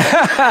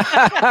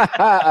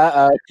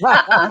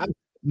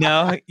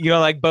 No, you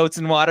don't like boats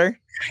and water?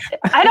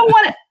 I don't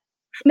want it.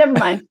 Never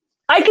mind.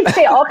 I could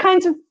say all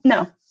kinds of.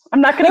 No,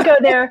 I'm not going to go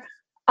there.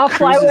 I'll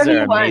fly wherever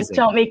you want.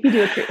 Don't make me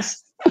do a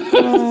cruise.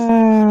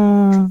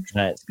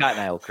 Right. Scott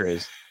and I will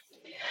cruise.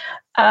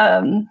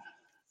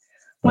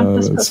 Once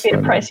the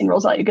associated pricing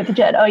rolls out, you get the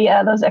jet. Oh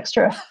yeah, those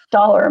extra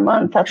 $1 a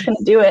month, that's going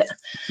to do it.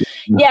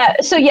 Yeah.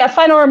 So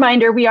final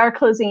reminder, we are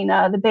closing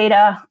the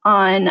beta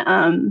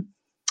on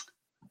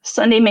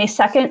Sunday, May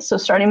 2nd. So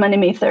starting Monday,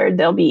 May 3rd,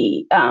 there'll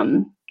be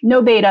no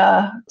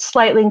beta,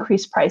 slightly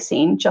increased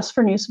pricing just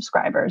for new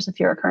subscribers. If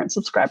you're a current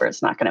subscriber,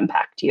 it's not going to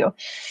impact you.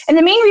 And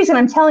the main reason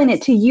I'm telling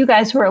it to you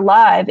guys who are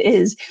live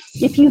is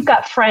if you've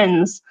got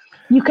friends,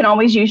 you can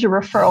always use your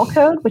referral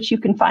code, which you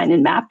can find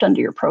in Mapped under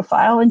your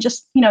profile. And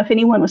just, if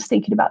anyone was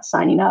thinking about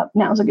signing up,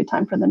 now's a good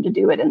time for them to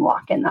do it and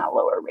lock in that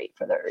lower rate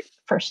for their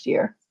first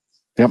year.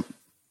 Yep.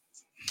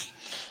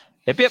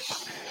 Yep.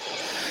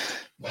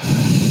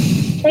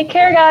 Take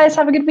care, guys.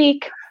 Have a good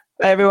week.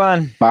 Bye,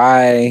 everyone.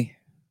 Bye.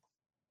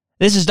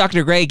 This is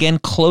Dr. Gray again,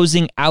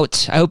 closing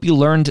out. I hope you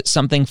learned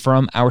something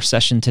from our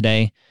session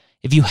today.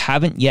 If you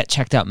haven't yet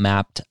checked out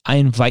Mapped, I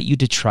invite you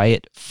to try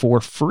it for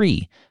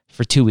free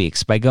for 2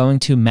 weeks by going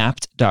to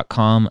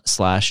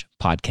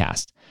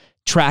mapped.com/podcast.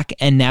 track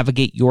and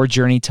navigate your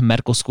journey to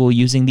medical school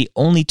using the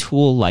only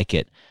tool like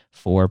it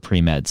for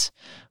pre-meds.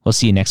 We'll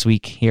see you next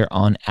week here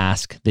on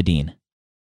Ask the Dean.